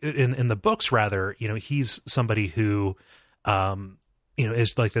reality, in the books, rather, he's somebody who,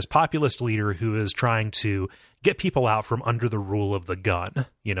 is like this populist leader who is trying to get people out from under the rule of the gun.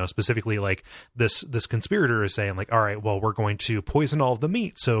 Specifically, like this conspirator is saying, like, all right, well, we're going to poison all of the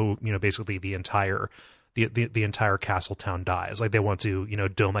meat, so basically the entire castle town dies. Like they want to,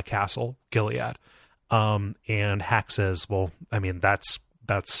 dome a castle, Gilead. And Hack says, well, I mean, that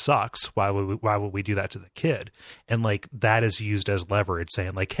sucks. Why would we do that to the kid? And like that is used as leverage,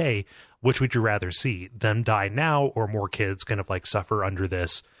 saying like, hey, which would you rather see, them die now or more kids kind of like suffer under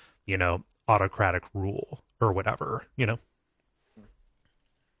this, autocratic rule or whatever,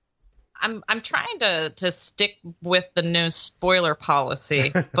 I'm trying to stick with the no spoiler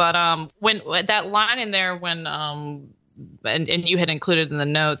policy, but when that line in there when and you had included in the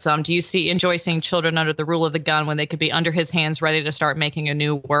notes, do you enjoy seeing children under the rule of the gun when they could be under his hands ready to start making a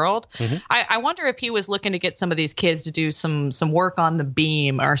new world? Mm-hmm. I wonder if he was looking to get some of these kids to do some work on the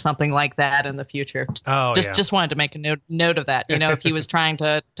beam or something like that in the future. Oh, just wanted to make a note of that. If he was trying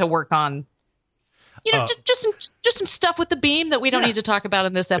to work on just some stuff with the beam that we don't need to talk about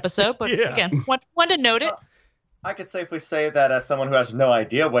in this episode, but again, want to note it. I could safely say that as someone who has no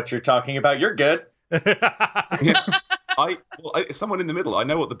idea what you're talking about, you're good. Someone in the middle. I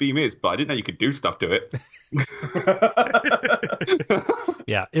know what the beam is, but I didn't know you could do stuff to it.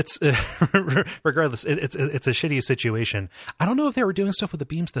 Yeah, it's regardless. It's a shitty situation. I don't know if they were doing stuff with the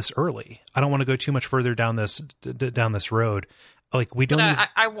beams this early. I don't want to go too much further down this road. Like we don't.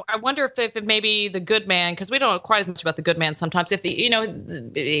 I wonder if maybe the good man, because we don't know quite as much about the good man sometimes. If he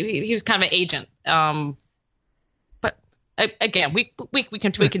was kind of an agent. But again, we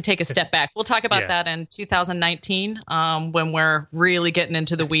can take a step back. We'll talk about that in 2019 when we're really getting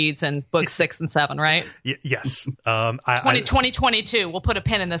into the weeds in books 6 and 7, right? Yes. 2022. We'll put a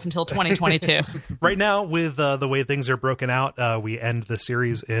pin in this until 2022. Right now, with the way things are broken out, we end the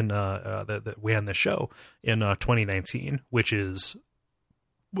series we end the show in 2019, which is,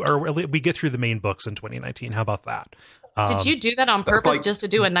 or we get through the main books in 2019. How about that? Did you do that on purpose just to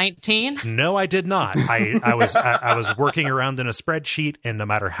do a 19? No, I did not. I was working around in a spreadsheet, and no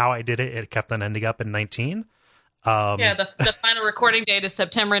matter how I did it, it kept on ending up in 19. The final recording date is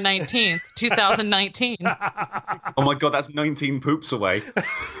September 19th, 2019. Oh my god, that's 19 poops away.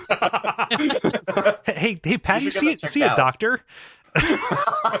 Hey, Patty, see a doctor.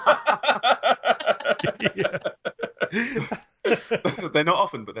 They're not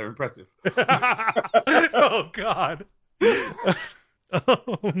often, but they're impressive. Oh God.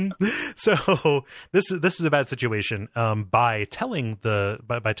 So this is a bad situation. By telling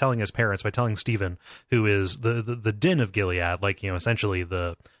his parents, by telling Stephen, who is the din of Gilead, like essentially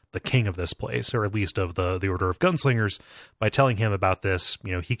the king of this place, or at least of the Order of Gunslingers, by telling him about this,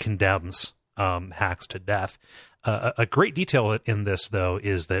 he condemns Hax to death. A great detail in this, though,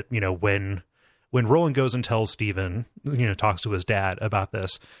 is that when Roland goes and tells Stephen, talks to his dad about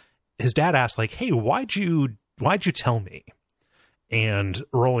this, his dad asks like, "Hey, why'd you tell me?" And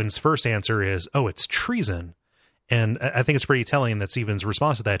Roland's first answer is, "Oh, it's treason." And I think it's pretty telling that Stephen's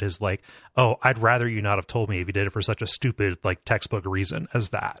response to that is like, "Oh, I'd rather you not have told me if you did it for such a stupid, like, textbook reason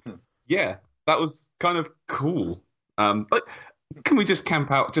as that." Yeah, that was kind of cool. But can we just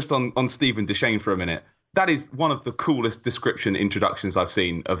camp out just on Stephen Deshane for a minute? That is one of the coolest description introductions I've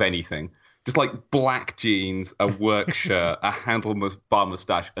seen of anything. Just like black jeans, a work shirt, a handlebar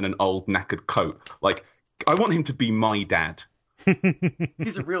mustache, and an old knackered coat. Like, I want him to be my dad.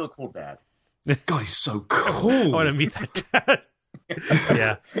 He's a real cool dad. God, he's so cool. I want to meet that dad.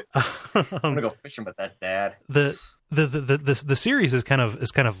 Yeah. I'm gonna go fishing with that dad. The series is kind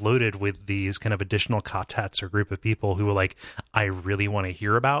of loaded with these kind of additional quartets or group of people who are like, I really want to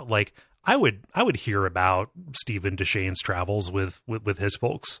hear about. Like, I would hear about Stephen Deshane's travels with his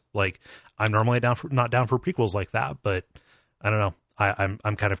folks. Like, I'm normally not down for prequels like that, but I don't know.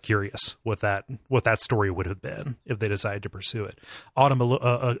 I'm kind of curious what that story would have been if they decided to pursue it. Autumn, a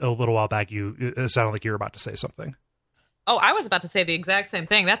little while back, it sounded like you were about to say something. Oh, I was about to say the exact same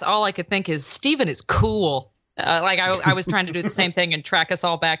thing. That's all I could think is Stephen is cool. Like I was trying to do the same thing and track us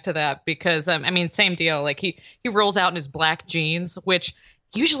all back to that because I mean, same deal. Like he rolls out in his black jeans, which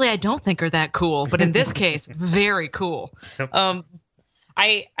usually I don't think are that cool, but in this case, very cool.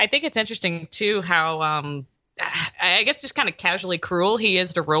 I think it's interesting too how I guess just kind of casually cruel he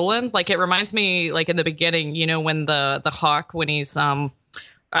is to Roland. Like it reminds me, like in the beginning, you know, when the Hawk, when he's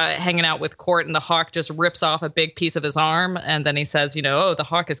hanging out with Court and the Hawk just rips off a big piece of his arm, and then he says, you know, oh, the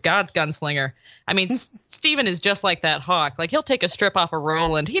Hawk is God's gunslinger. I mean, Steven is just like that Hawk. Like he'll take a strip off of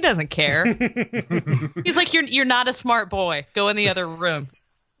Roland. He doesn't care. He's like, you're not a smart boy. Go in the other room.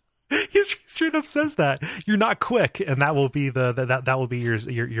 He straight up says that you're not quick, and that will be that will be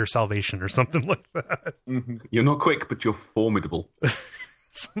your salvation or something like that. You're not quick, but you're formidable.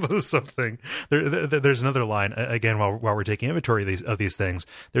 Something. There's another line again while we're taking inventory of these things.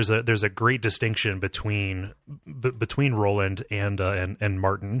 There's a great distinction between Roland and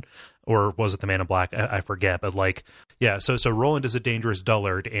Martin, or was it the Man in Black? I forget, but like yeah. So Roland is a dangerous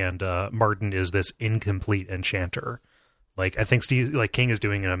dullard, and Martin is this incomplete enchanter. Like I think King is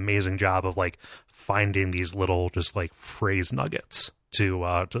doing an amazing job of like finding these little just like phrase nuggets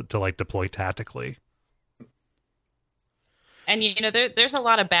to like deploy tactically. And you know, there's a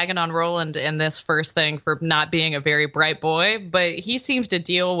lot of bagging on Roland in this first thing for not being a very bright boy, but he seems to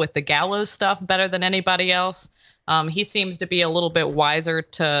deal with the gallows stuff better than anybody else. He seems to be a little bit wiser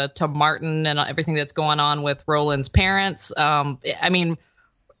to Martin and everything that's going on with Roland's parents. I mean,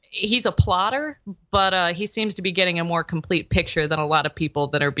 he's a plotter, but he seems to be getting a more complete picture than a lot of people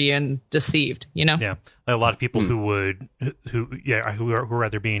that are being deceived, you know? Yeah. Like a lot of people who are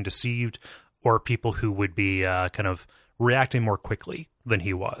either being deceived or people who would be kind of reacting more quickly than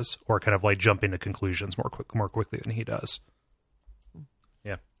he was, or kind of like jumping to conclusions more quickly than he does.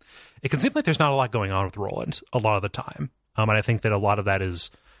 Yeah. It can seem like there's not a lot going on with Roland a lot of the time. And I think that a lot of that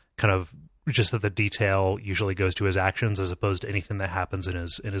is kind of just that the detail usually goes to his actions as opposed to anything that happens in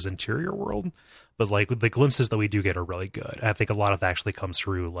his interior world. But like the glimpses that we do get are really good. I think a lot of that actually comes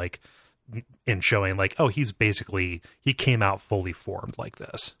through like in showing like, oh, he came out fully formed like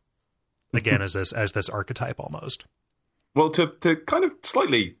this. Again, as this archetype almost. Well, to kind of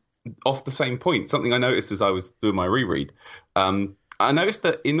slightly off the same point, something I noticed as I was doing my reread, I noticed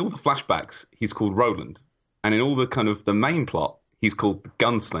that in all the flashbacks, he's called Roland. And in all the kind of the main plot, he's called the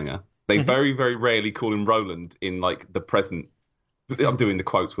Gunslinger. They very, very rarely call him Roland in like the present. I'm doing the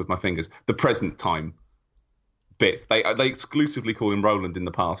quotes with my fingers. The present time bits. They exclusively call him Roland in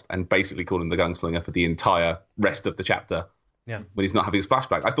the past and basically call him the Gunslinger for the entire rest of the chapter. Yeah, when he's not having his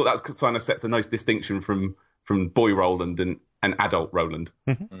flashback. I thought that kind of sets a nice distinction from boy Roland and adult Roland.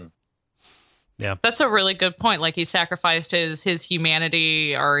 Yeah, that's a really good point. Like he sacrificed his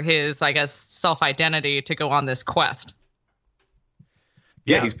humanity or his, I guess, self-identity to go on this quest.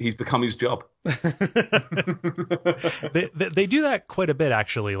 Yeah, he's become his job. They do that quite a bit,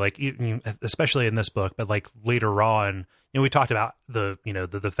 actually. Like especially in this book, but like later on, we talked about the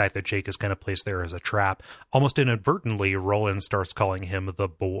fact that Jake is kind of placed there as a trap. Almost inadvertently, Roland starts calling him the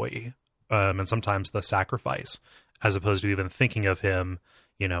boy, and sometimes the sacrifice, as opposed to even thinking of him,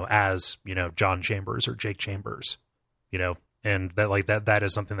 as John Chambers or Jake Chambers, and that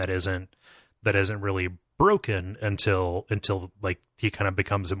is something that isn't really broken until like he kind of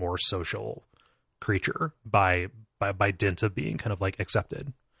becomes a more social creature by dint of being kind of like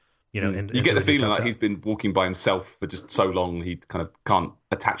accepted, and you get the feeling like he's been walking by himself for just so long he kind of can't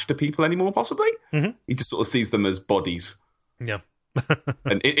attach to people anymore, possibly. He just sort of sees them as bodies, and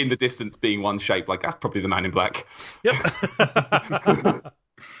in the distance being one shape, like that's probably the Man in Black. Yep.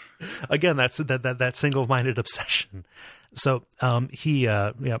 Again, that's that single-minded obsession. So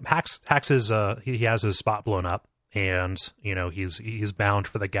Hax is he has his spot blown up, and he's bound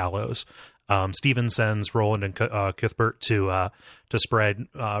for the gallows. Steven sends Roland and Cuthbert to spread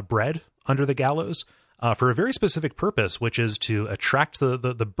bread under the gallows for a very specific purpose, which is to attract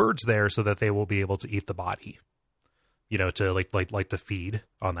the birds there so that they will be able to eat the body. To like to feed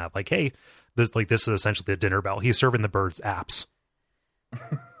on that. Like, hey, this is essentially the dinner bell. He's serving the birds apps.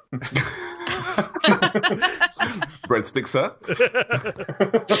 Breadsticks, sir.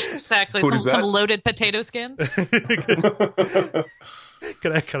 Exactly. Some loaded potato skin.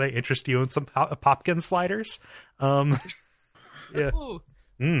 Can I interest you in some popkin sliders? Yeah.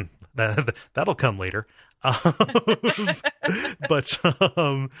 That'll come later. But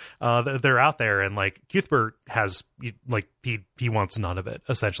they're out there, and like Cuthbert has he wants none of it.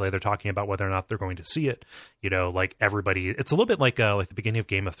 Essentially, they're talking about whether or not they're going to see it. Like everybody, it's a little bit like the beginning of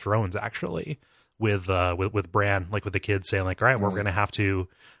Game of Thrones, actually, with Bran, like with the kids saying like, all right, we're gonna have to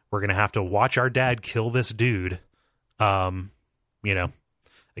watch our dad kill this dude.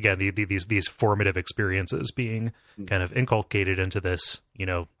 again, these formative experiences being kind of inculcated into this,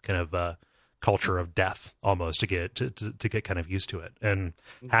 kind of culture of death almost to get kind of used to it. And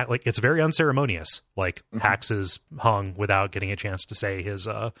like, it's very unceremonious. Like Hax is hung without getting a chance to say his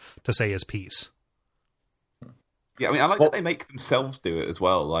piece. Yeah, I mean, I like that they make themselves do it as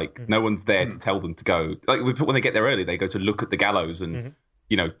well. Like, no one's there to tell them to go. Like, when they get there early, they go to look at the gallows and,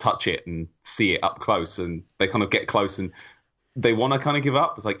 touch it and see it up close. And they kind of get close and they want to kind of give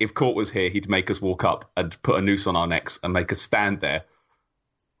up. It's like, if Court was here, he'd make us walk up and put a noose on our necks and make us stand there,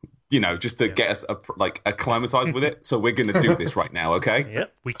 just to get us acclimatized with it. So we're going to do this right now, okay?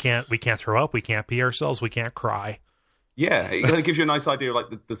 Yep. We can't throw up. We can't pee ourselves. We can't cry. Yeah, it kind of gives you a nice idea of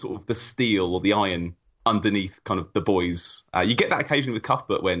like the sort of the steel or the iron underneath kind of the boys. You get that occasionally with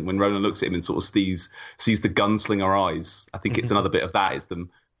Cuthbert when Roland looks at him and sort of sees the gunslinger eyes. I think it's another bit of that. It's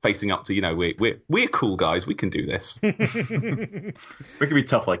them facing up to, we're cool guys. We can do this. We can be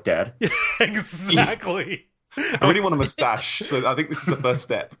tough like Dad. Exactly. I really want a mustache, so I think this is the first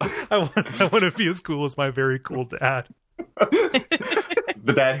step. I want to be as cool as my very cool dad.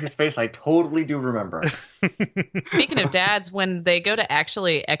 The dad whose face I totally do remember. Speaking of dads, when they go to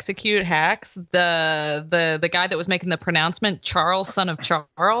actually execute Hax, the guy that was making the pronouncement, Charles, son of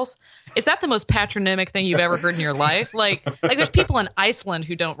Charles, is that the most patronymic thing you've ever heard in your life? Like there's people in Iceland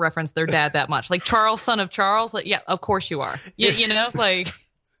who don't reference their dad that much. Like Charles, son of Charles. Like, yeah, of course you are. Like.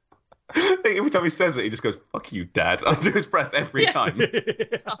 Every time he says it, he just goes, "Fuck you, Dad," under his breath every time.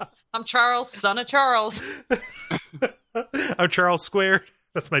 I'm Charles, son of Charles. I'm Charles Square.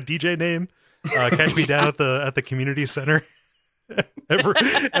 That's my DJ name. Catch me down at the community center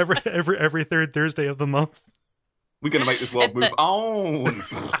every third Thursday of the month. We're gonna make this world move on.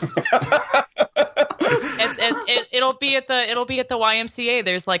 It'll be at the YMCA.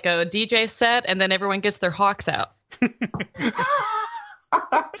 There's like a DJ set, and then everyone gets their hawks out.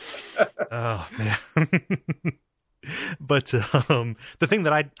 Oh man. But the thing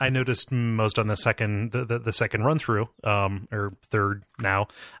that I noticed most on the second run through or third now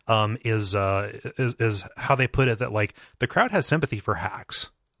is how they put it, that like the crowd has sympathy for Hax.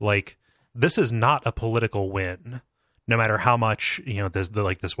 Like, this is not a political win, no matter how much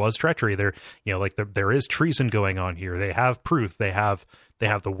this was treachery. There is treason going on here. They have proof. They have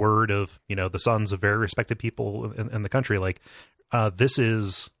the word of the sons of very respected people in the country. Like, this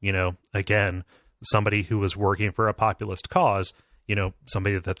is, again, somebody who was working for a populist cause,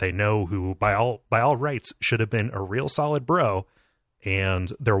 somebody that they know who by all rights should have been a real solid bro.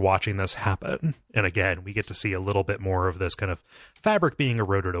 And they're watching this happen. And again, we get to see a little bit more of this kind of fabric being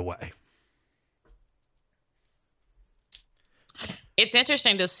eroded away. It's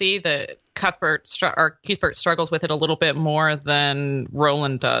interesting to see that Cuthbert struggles with it a little bit more than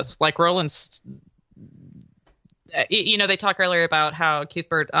Roland does. Like, Roland's, they talk earlier about how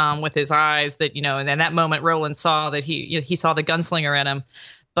Cuthbert, with his eyes, that, and in that moment Roland saw that he saw the gunslinger in him,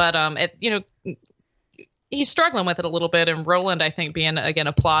 but he's struggling with it a little bit. And Roland, I think, being again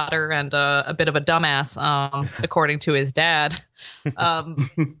a plotter and a bit of a dumbass, according to his dad,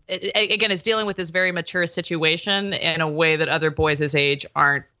 again is dealing with this very mature situation in a way that other boys his age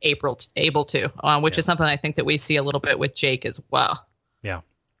aren't able to, which is something I think that we see a little bit with Jake as well. Yeah.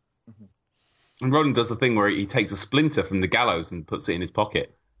 And Roland does the thing where he takes a splinter from the gallows and puts it in his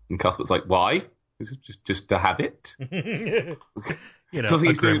pocket. And Cuthbert's like, "Why? Is it just to have it?" So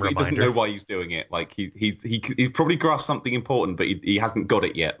he's doing, he doesn't know why he's doing it. Like he's probably grasped something important, but he hasn't got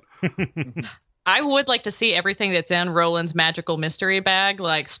it yet. I would like to see everything that's in Roland's magical mystery bag,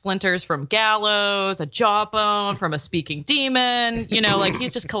 like splinters from gallows, a jawbone from a speaking demon. Like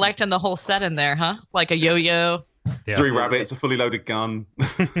he's just collecting the whole set in there, huh? Like a yo-yo. Yeah. 3 rabbits, a fully loaded gun.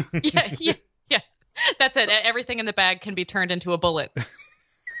 Yeah. That's it. Everything in the bag can be turned into a bullet.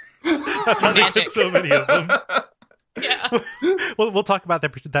 That's how they get so many of them. Yeah. We'll talk about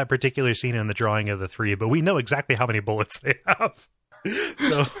that particular scene in the drawing of the 3, but we know exactly how many bullets they have.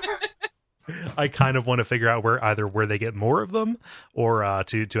 So I kind of want to figure out where they get more of them, or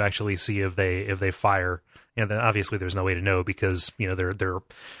to actually see if they fire. And then obviously there's no way to know, because they're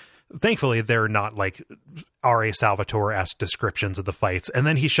thankfully they're not like R.A. Salvatore-esque descriptions of the fights. And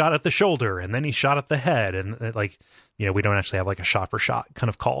then he shot at the shoulder, and then he shot at the head, and we don't actually have like a shot for shot kind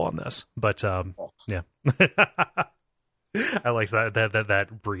of call on this. But yeah. I like that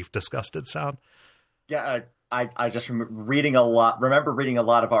brief disgusted sound. Yeah, I just remember reading a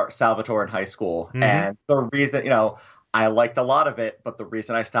lot of Art Salvatore in high school, and the reason I liked a lot of it, but the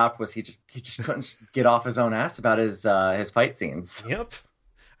reason I stopped was he just couldn't get off his own ass about his fight scenes. Yep,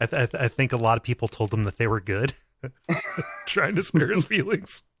 I think a lot of people told him that they were good, trying to spare his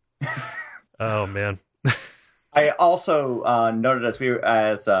feelings. Oh man. I also noted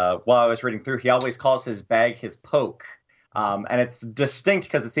while I was reading through, he always calls his bag his poke, and it's distinct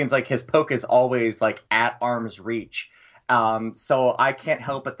because it seems like his poke is always like at arm's reach. So I can't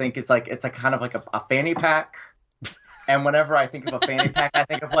help but think it's a kind of like a fanny pack. And whenever I think of a fanny pack, I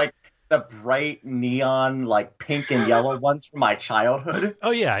think of like the bright neon, like pink and yellow ones from my childhood.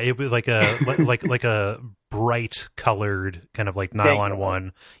 Oh yeah, it was like a bright colored kind of like nylon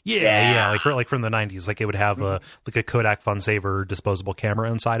one. Yeah, like from the 90s. Like it would have a Kodak Funsaver disposable camera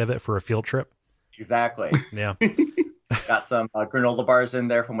inside of it for a field trip. Exactly. Yeah. Got some granola bars in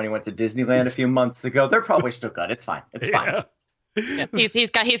there from when he went to Disneyland a few months ago. They're probably still good. It's fine. It's fine. Yeah.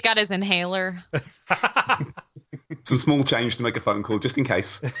 He's got his inhaler. Some small change to make a phone call just in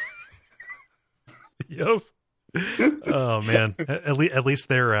case. Yep. Oh man, at least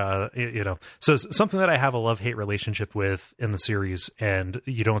they're So something that I have a love-hate relationship with in the series, and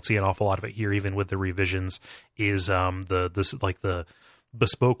you don't see an awful lot of it here, even with the revisions, is the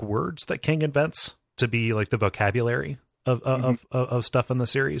bespoke words that King invents to be like the vocabulary of stuff in the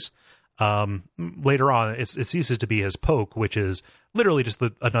series. Later on, it ceases to be his poke, which is literally just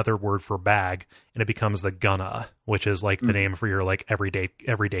another word for bag, and it becomes the gunna, which is like the name for your like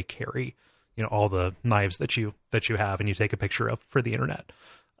everyday carry. You know, all the knives that you have and you take a picture of for the internet.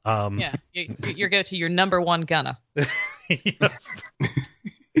 You go to your number one gunna.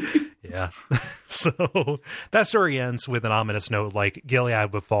 Yeah. So that story ends with an ominous note, like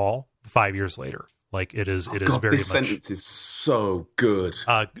Gilead would fall 5 years later. Like it is very much. This sentence is so good.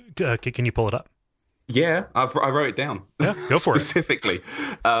 Can you pull it up? Yeah, I wrote it down. Yeah, go for specifically.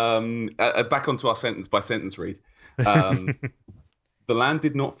 Back onto our sentence by sentence read. The land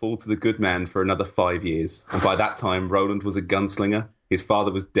did not fall to the good man for another 5 years, and by that time Roland was a gunslinger, his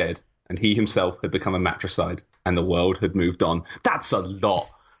father was dead, and he himself had become a matricide, and the world had moved on. That's a lot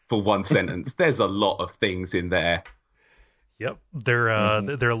for one sentence. There's a lot of things in there. Yep,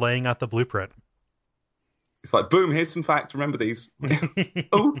 they're laying out the blueprint. It's like, boom, here's some facts, remember these.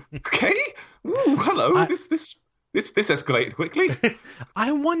 Oh, okay. Ooh, hello, This escalated quickly.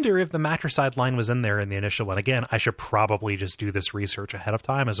 I wonder if the matricide line was in there in the initial one. Again, I should probably just do this research ahead of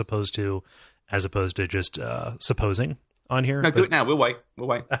time as opposed to just supposing on here. No, do it now. We'll wait.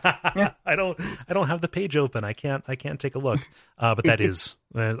 I don't have the page open. I can't take a look. But that is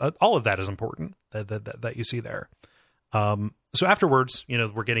all of that is important that you see there. So afterwards,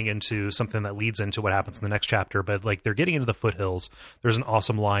 we're getting into something that leads into what happens in the next chapter, but like they're getting into the foothills. There's an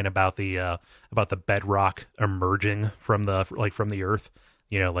awesome line about the bedrock emerging from the earth,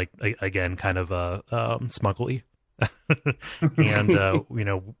 again, kind of, smugly. And,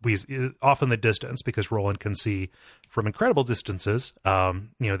 we off in the distance, because Roland can see from incredible distances,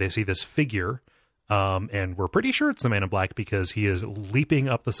 they see this figure, and we're pretty sure it's the Man in Black because he is leaping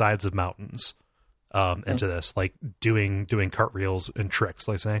up the sides of mountains. Into this, like doing cartwheels and tricks,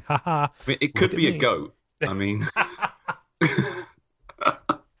 like saying, "Ha ha!" I mean, it could be a goat. I mean,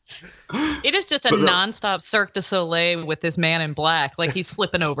 it is just a nonstop Cirque du Soleil with this Man in Black. Like he's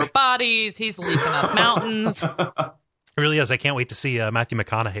flipping over bodies, he's leaping up mountains. It really is. I can't wait to see Matthew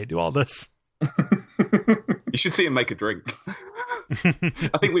McConaughey do all this. You should see him make a drink.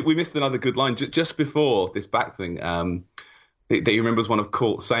 I think we missed another good line just before this back thing. That he remembers one of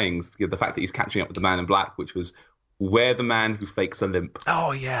Court's sayings, the fact that he's catching up with the Man in Black, which was, "We're the man who fakes a limp."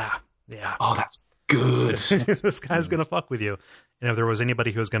 Oh, yeah. Oh, that's good. This guy's going to fuck with you. And if there was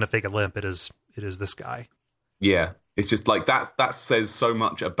anybody who was going to fake a limp, it is this guy. Yeah. It's just like that says so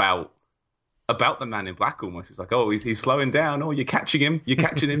much about the Man in Black almost. It's like, oh, he's slowing down. Oh, you're catching him. You're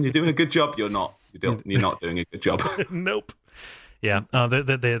doing a good job. You're not. You're not doing a good job. Nope. Yeah,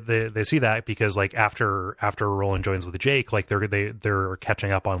 they see that because like after Roland joins with Jake, like they're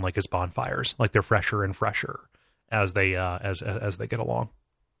catching up on like his bonfires, like they're fresher and fresher as they as they get along.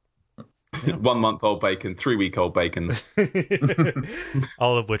 Yeah. 1 month old bacon, 3 week old bacon,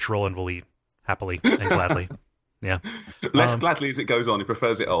 all of which Roland will eat happily and gladly. Yeah, less gladly as it goes on. He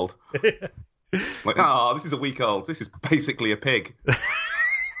prefers it old. Like, this is a week old. This is basically a pig.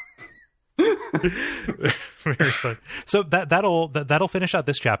 Very fun. So that'll finish out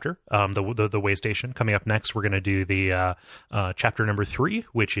this chapter. The way station. Coming up next, we're going to do the chapter number 3,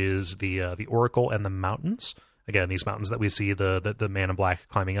 which is the Oracle and the mountains. Again, these mountains that we see the Man in Black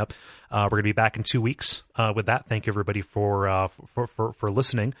climbing up. We're going to be back in 2 weeks with that. Thank you everybody for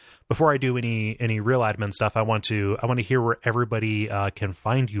listening. Before I do any real admin stuff, I want to hear where everybody can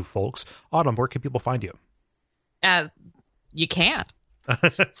find you folks. Autumn, where can people find you? You can't.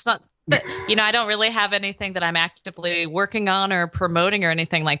 It's not. I don't really have anything that I'm actively working on or promoting or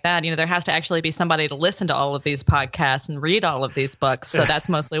anything like that. There has to actually be somebody to listen to all of these podcasts and read all of these books. So that's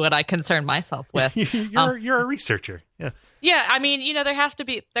mostly what I concern myself with. You're a researcher. Yeah. Yeah. I mean, there have to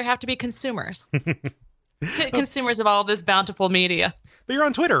be consumers, consumers of all this bountiful media. But you're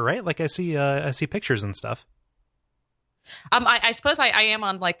on Twitter, right? Like I see pictures and stuff. I suppose I am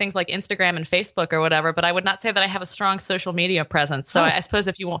on like things like Instagram and Facebook or whatever, but I would not say that I have a strong social media presence. So I suppose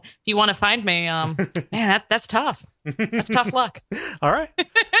if you want to find me, man, that's tough. That's tough luck. All right.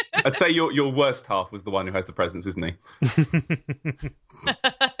 I'd say your worst half was the one who has the presence, isn't he?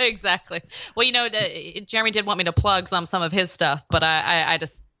 Exactly. Well, Jeremy did want me to plug some of his stuff, but I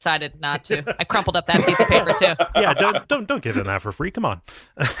decided not to. I crumpled up that piece of paper too. Yeah, don't give him that for free. Come on.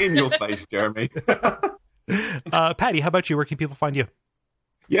 In your face, Jeremy. Patty, how about you? Where can people find you?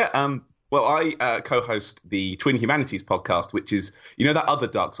 Yeah, well, I co-host the Twin Humanities podcast, which is, that other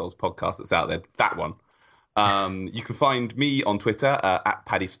Dark Souls podcast that's out there, that one. You can find me on Twitter at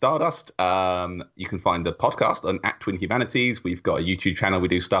Paddy Stardust. You can find the podcast on at Twin Humanities. We've got a YouTube channel we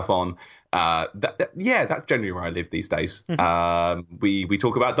do stuff on. That's generally where I live these days. We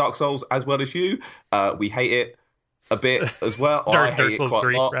talk about Dark Souls as well as you. We hate it a bit as well. Dark Souls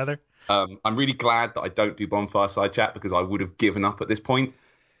 3, rather. I'm really glad that I don't do Bonfire Side Chat because I would have given up at this point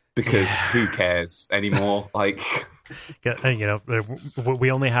because who cares anymore? Like,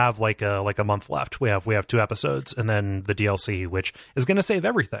 we only have like a month left. We have 2 episodes and then the DLC, which is going to save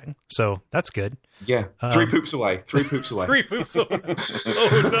everything. So that's good. Yeah. 3 poops away. 3 poops away. 3 poops away.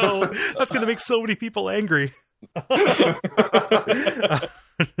 Oh no. That's going to make so many people angry.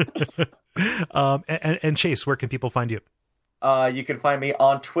 And Chase, where can people find you? You can find me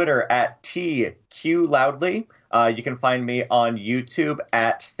on Twitter at TQLoudly. You can find me on YouTube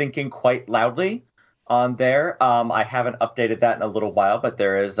at Thinking Quite Loudly on there. I haven't updated that in a little while, but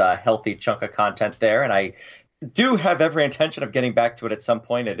there is a healthy chunk of content there, and I do have every intention of getting back to it at some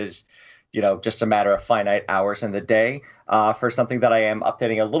point. It is, just a matter of finite hours in the day. For something that I am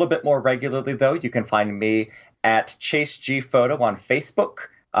updating a little bit more regularly, though, you can find me at Chase G Photo on Facebook.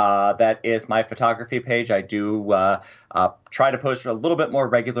 That is my photography page. I do try to post a little bit more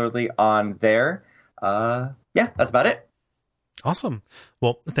regularly on there. That's about it. Awesome.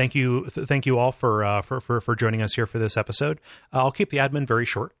 Well, thank you all for joining us here for this episode. I'll keep the admin very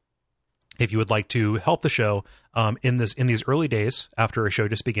short. If you would like to help the show in these early days after a show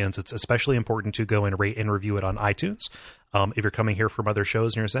just begins, it's especially important to go and rate and review it on iTunes. If you're coming here from other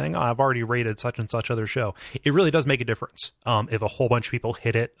shows and you're saying, I've already rated such and such other show, it really does make a difference. If a whole bunch of people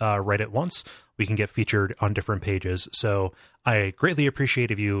hit it right at once, we can get featured on different pages. So I greatly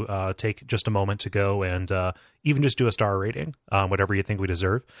appreciate if you take just a moment to go and even just do a star rating, whatever you think we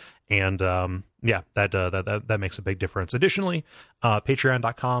deserve. And that makes a big difference. Additionally,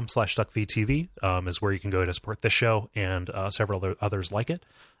 patreon.com/duckfeedtv is where you can go to support this show and several others like it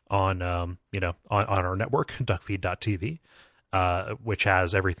on our network, duckfeed.tv, which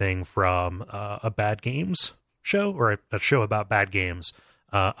has everything from a bad games show or a show about bad games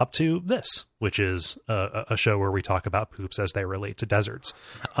up to this, which is a show where we talk about poops as they relate to deserts.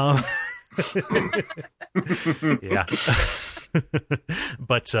 Yeah.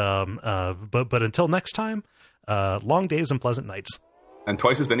 But until next time, long days and pleasant nights. And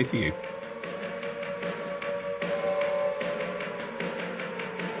twice as many to you.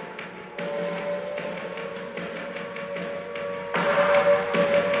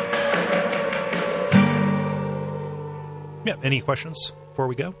 Yeah. Any questions before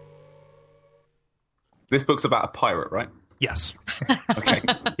we go? This book's about a pirate, right? Yes. Okay.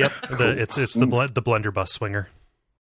 Yep. It's the blunderbuss swinger.